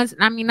are the ones,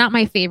 I mean, not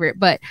my favorite,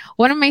 but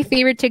one of my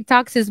favorite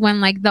TikToks is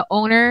when like the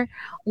owner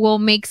will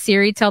make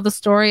Siri tell the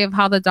story of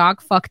how the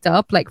dog fucked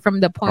up, like from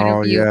the point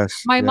of view.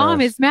 Yes, my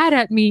mom is mad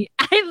at me.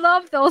 I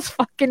love those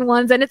fucking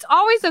ones. And it's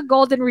always a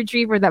golden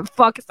retriever that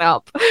fucks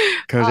up.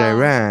 Because I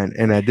ran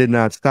and I did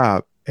not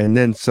stop. And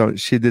then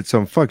she did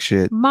some fuck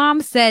shit.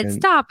 Mom said,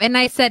 stop. And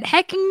I said,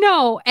 heck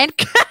no. And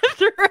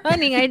kept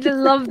running. I just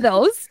love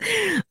those.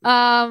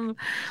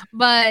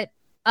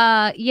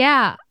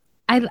 Yeah.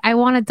 I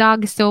want a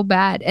dog so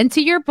bad. And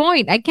to your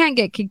point, I can't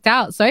get kicked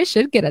out, so I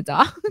should get a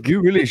dog. You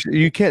really should.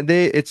 You can't.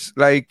 It's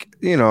like,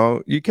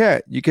 you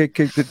can't. You can't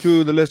kick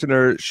to the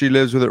listener.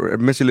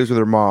 Missy lives with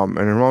her mom,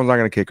 and her mom's not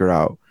gonna kick her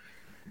out.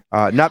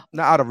 Not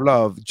out of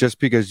love, just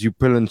because you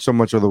put in so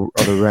much of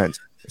the rent.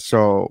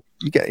 So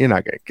you're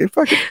not gonna get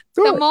fucking.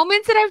 The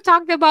moments that I've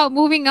talked about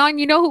moving on,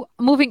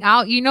 moving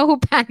out, who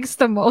panics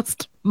the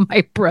most?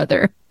 My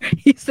brother.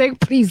 He's like,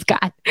 please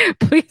God,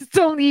 please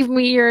don't leave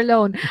me here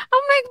alone. I'm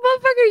like,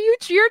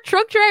 motherfucker, you're a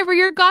truck driver.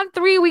 You're gone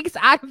 3 weeks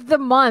out of the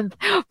month.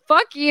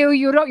 Fuck you.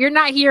 You're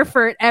not here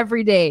for it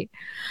every day.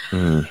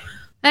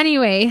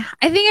 Anyway,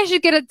 I think I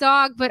should get a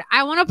dog, but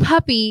I want a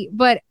puppy.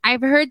 But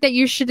I've heard that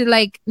you should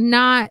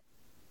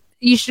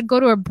you should go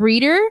to a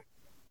breeder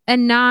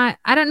and not.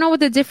 I don't know what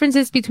the difference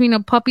is between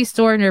a puppy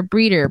store and a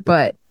breeder,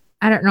 but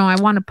I don't know. I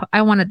want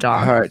a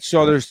dog. All right.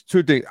 So there's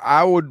two things.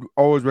 I would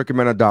always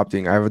recommend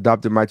adopting. I've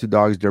adopted my 2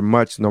 dogs. They're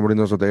mutts. Nobody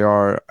knows what they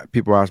are.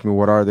 People ask me,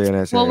 what are they? And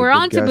I say, well, we're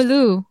on to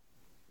Baloo.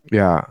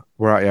 Yeah.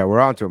 We're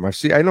on to him.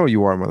 I know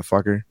you are,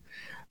 motherfucker.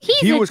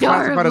 He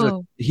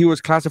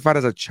was classified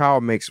as a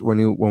child mix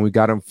when we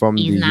got him from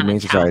the Humane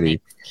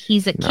Society. Mix.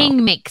 He's a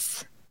king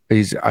mix.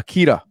 He's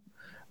Akita.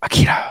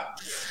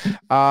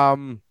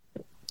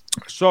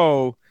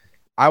 So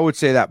I would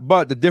say that,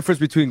 but the difference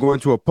between going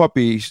to a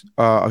puppy,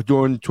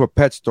 going to a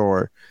pet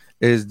store,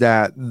 is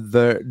that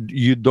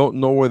you don't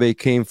know where they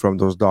came from,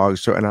 those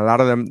dogs. So, and a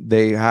lot of them,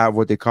 they have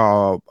what they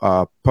call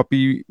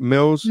puppy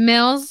mills.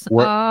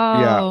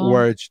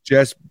 Where it's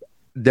just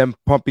them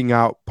pumping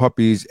out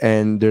puppies,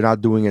 and they're not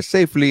doing it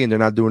safely, and they're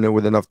not doing it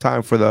with enough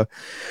time for the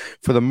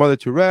mother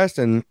to rest,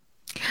 and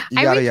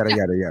yada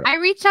yada. I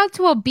reached out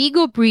to a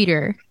beagle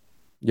breeder.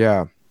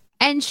 Yeah,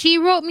 and she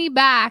wrote me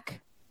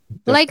back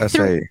like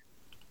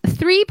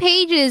 3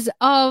 pages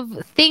of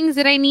things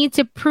that I need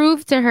to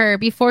prove to her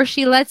before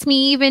she lets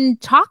me even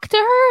talk to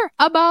her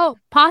about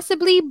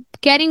possibly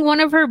getting one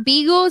of her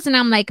beagles. And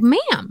I'm like,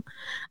 ma'am,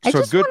 I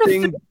just want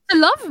to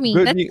love me.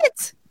 That's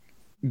it.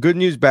 Good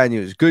news, bad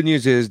news. Good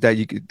news is that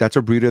that's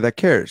a breeder that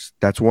cares.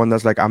 That's one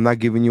that's like, I'm not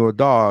giving you a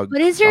dog. But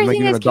is there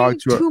anything that's caring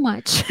too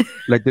much?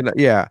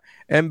 Yeah.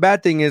 And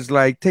bad thing is,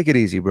 like, take it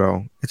easy,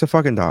 bro. It's a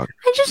fucking dog.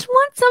 I just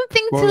want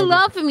something to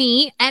love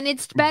me, and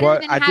it's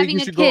better than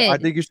having a kid. I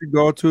think you should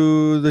go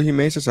to the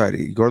Humane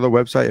Society. Go to the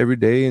website every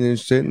day and then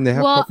sit, and they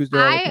have puppies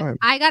there all the time.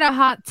 I got a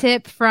hot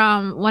tip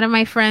from one of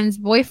my friend's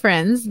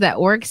boyfriends that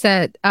works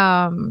at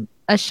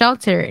a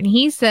shelter, and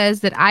he says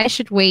that I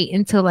should wait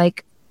until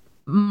like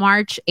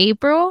March,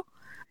 April,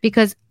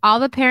 because all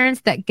the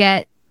parents that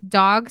get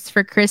dogs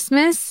for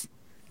Christmas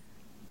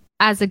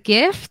as a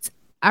gift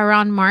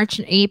around March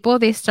and April,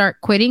 they start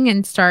quitting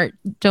and start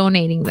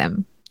donating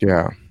them.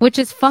 Yeah. Which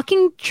is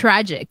fucking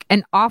tragic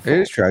and awful. It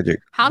is tragic.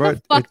 How the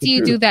fuck do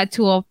you do that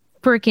to a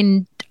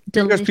freaking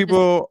delicious...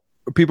 Because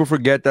people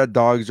forget that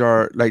dogs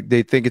are, like,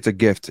 they think it's a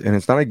gift, and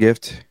it's not a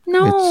gift.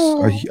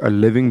 No. It's a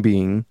living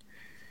being.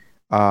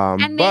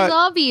 And they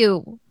love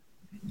you.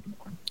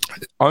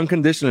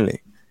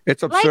 Unconditionally.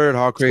 It's absurd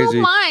how crazy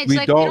we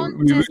really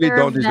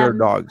don't deserve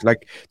dogs.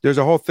 Like, there's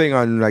a whole thing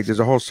on, like, there's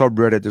a whole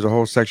subreddit, there's a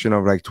whole section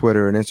of like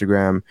Twitter and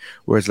Instagram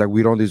where it's like,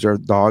 we don't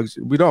deserve dogs.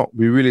 We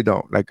really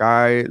don't. Like,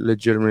 I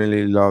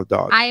legitimately love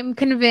dogs. I'm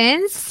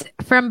convinced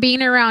from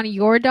being around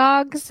your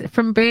dogs,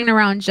 from being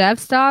around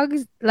Jeff's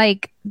dogs,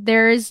 like,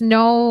 there is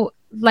no,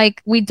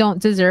 like, we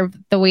don't deserve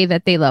the way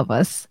that they love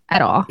us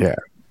at all. Yeah.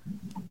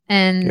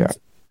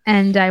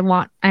 And I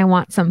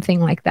want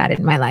something like that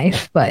in my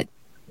life, but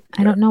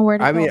I don't know where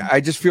to go. I mean,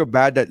 I just feel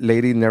bad that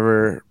lady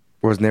never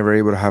was never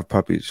able to have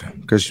puppies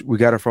because we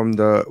got her from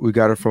the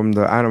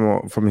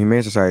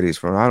humane societies,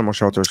 from animal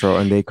shelter. So,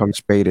 and they come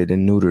spaded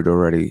and neutered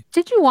already.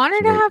 Did you want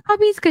her to have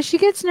puppies? Because she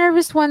gets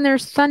nervous when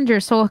there's thunder.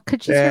 So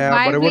could she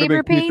survive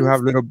labor pains? To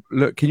have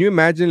can you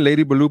imagine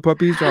Lady Baloo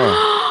puppies?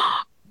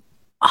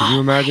 Can you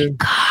imagine?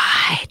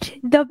 God,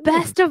 the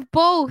best of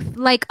both,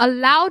 like a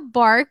loud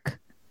bark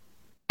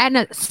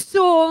and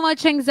so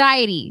much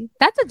anxiety.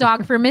 That's a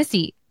dog for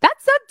Missy.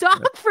 That's a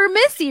dog for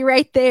Missy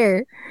right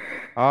there.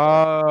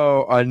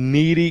 Oh, a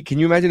needy. Can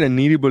you imagine a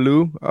needy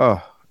Baloo? Oh,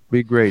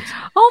 be great.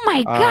 Oh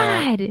my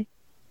God.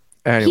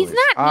 Anyways, he's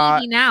not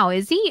needy now,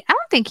 is he? I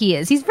don't think he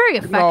is. He's very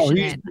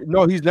affectionate.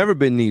 No, he's never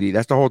been needy.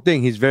 That's the whole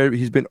thing. He's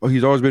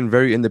always been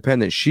very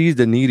independent. She's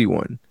the needy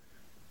one.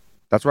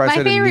 That's why I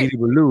said a needy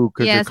Baloo,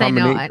 because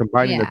they're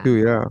combining the two.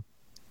 Yeah.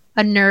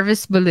 A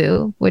nervous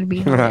Baloo would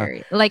be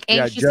hilarious. Like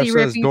anxiously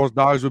Jeff says those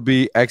dogs would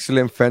be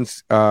excellent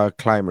fence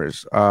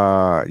climbers.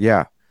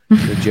 Yeah.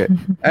 Legit.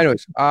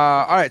 Anyways,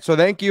 all right. So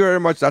thank you very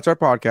much. That's our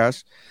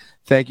podcast.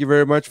 Thank you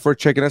very much for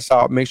checking us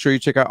out. Make sure you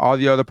check out all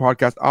the other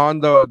podcasts on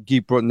the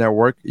Geek Bro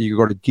Network. You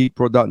can go to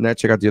geekbro.net,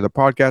 check out the other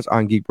podcasts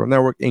on Geek Bro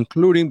Network,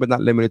 including but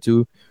not limited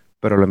to,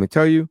 but let me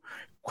tell you,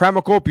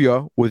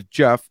 Cramacopia with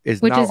Jeff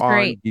is now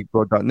on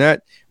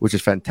geekbro.net, which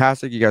is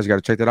fantastic. You guys got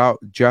to check that out.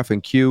 Jeff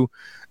and Q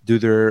do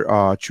their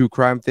true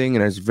crime thing,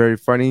 and it's very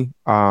funny.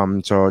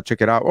 So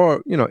check it out.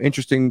 Or,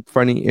 interesting,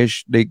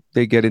 funny-ish. They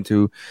get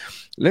into.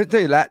 Let's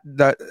tell you that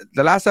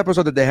the last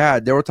episode that they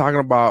had, they were talking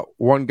about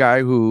one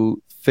guy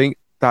who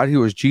thought he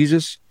was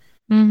Jesus.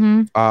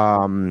 Mm-hmm.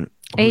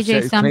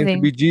 AJ something. Claimed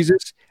to be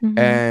Jesus. Mm-hmm.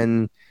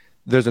 And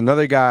there's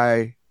another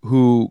guy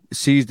who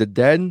sees the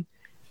dead.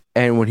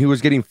 And when he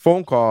was getting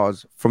phone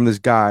calls from this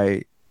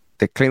guy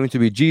that claiming to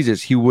be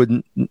Jesus, he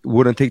wouldn't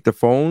take the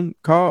phone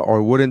call or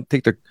he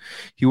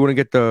wouldn't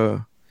get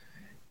the.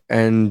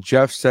 And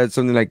Jeff said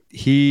something like,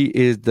 he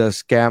is the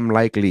scam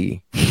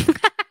likely.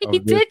 He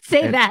did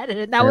say that.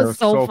 And that was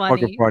so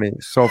funny. Fucking funny.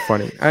 So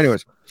funny.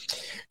 Anyways,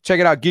 check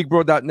it out.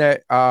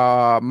 Geekbro.net,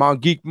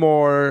 Mount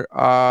Geekmore,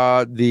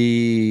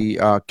 the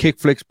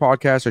Kickflix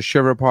podcast or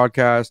Shiver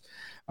podcast,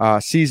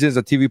 Seasons,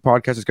 a TV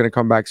podcast is going to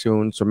come back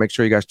soon. So make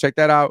sure you guys check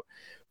that out.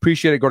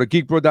 Appreciate it. Go to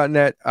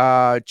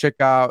geekbro.net. Check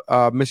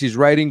out Missy's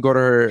writing. Go to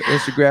her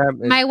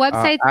Instagram. My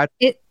website. At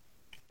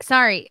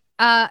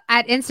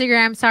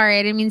Instagram. Sorry,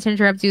 I didn't mean to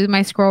interrupt you with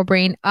my scroll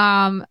brain.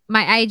 My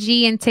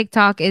IG and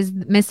TikTok is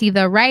Missy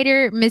the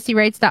Writer.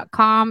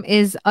 MissyWrites.com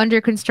is under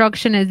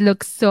construction. It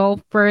looks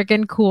so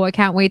friggin' cool. I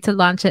can't wait to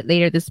launch it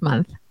later this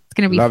month. It's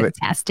going to be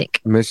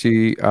fantastic.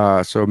 Missy,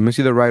 so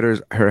Missy the Writer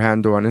is her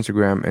handle on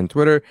Instagram and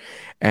Twitter.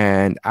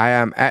 And I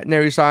am at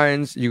Nary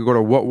Science. You can go to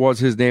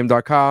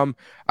whatwashisname.com.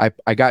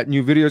 I got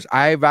new videos.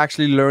 I've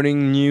actually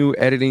learning new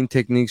editing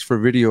techniques for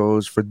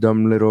videos for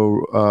dumb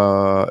little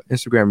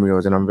Instagram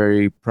reels. And I'm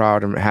very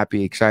proud and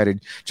happy,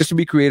 excited just to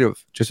be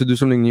creative, just to do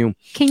something new.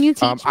 Can you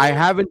teach me? I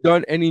haven't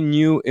done any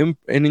new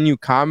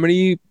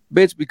comedy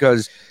bits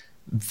because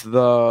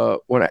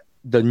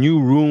the new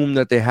room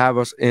that they have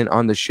us in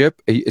on the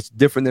ship, it's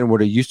different than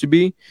what it used to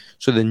be.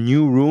 So the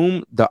new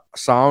room, the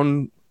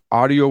sound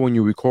audio when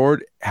you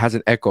record has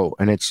an echo,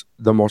 and it's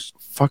the most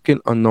fucking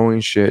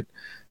annoying shit.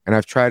 And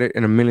I've tried it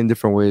in a million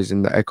different ways,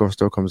 and the echo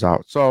still comes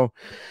out. So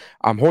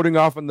I'm holding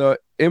off on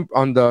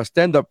the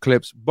stand-up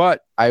clips,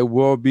 but I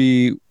will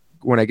be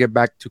when I get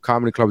back to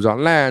comedy clubs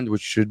on land,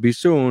 which should be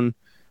soon.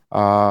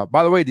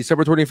 By the way,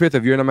 December 25th,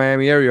 if you're in the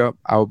Miami area,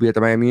 I will be at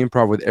the Miami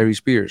Improv with Ari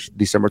Spears,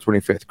 December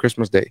 25th,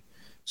 Christmas Day.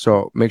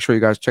 So make sure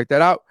you guys check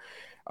that out.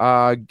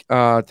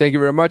 Thank you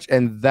very much.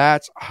 And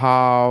that's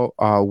how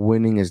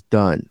winning is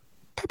done.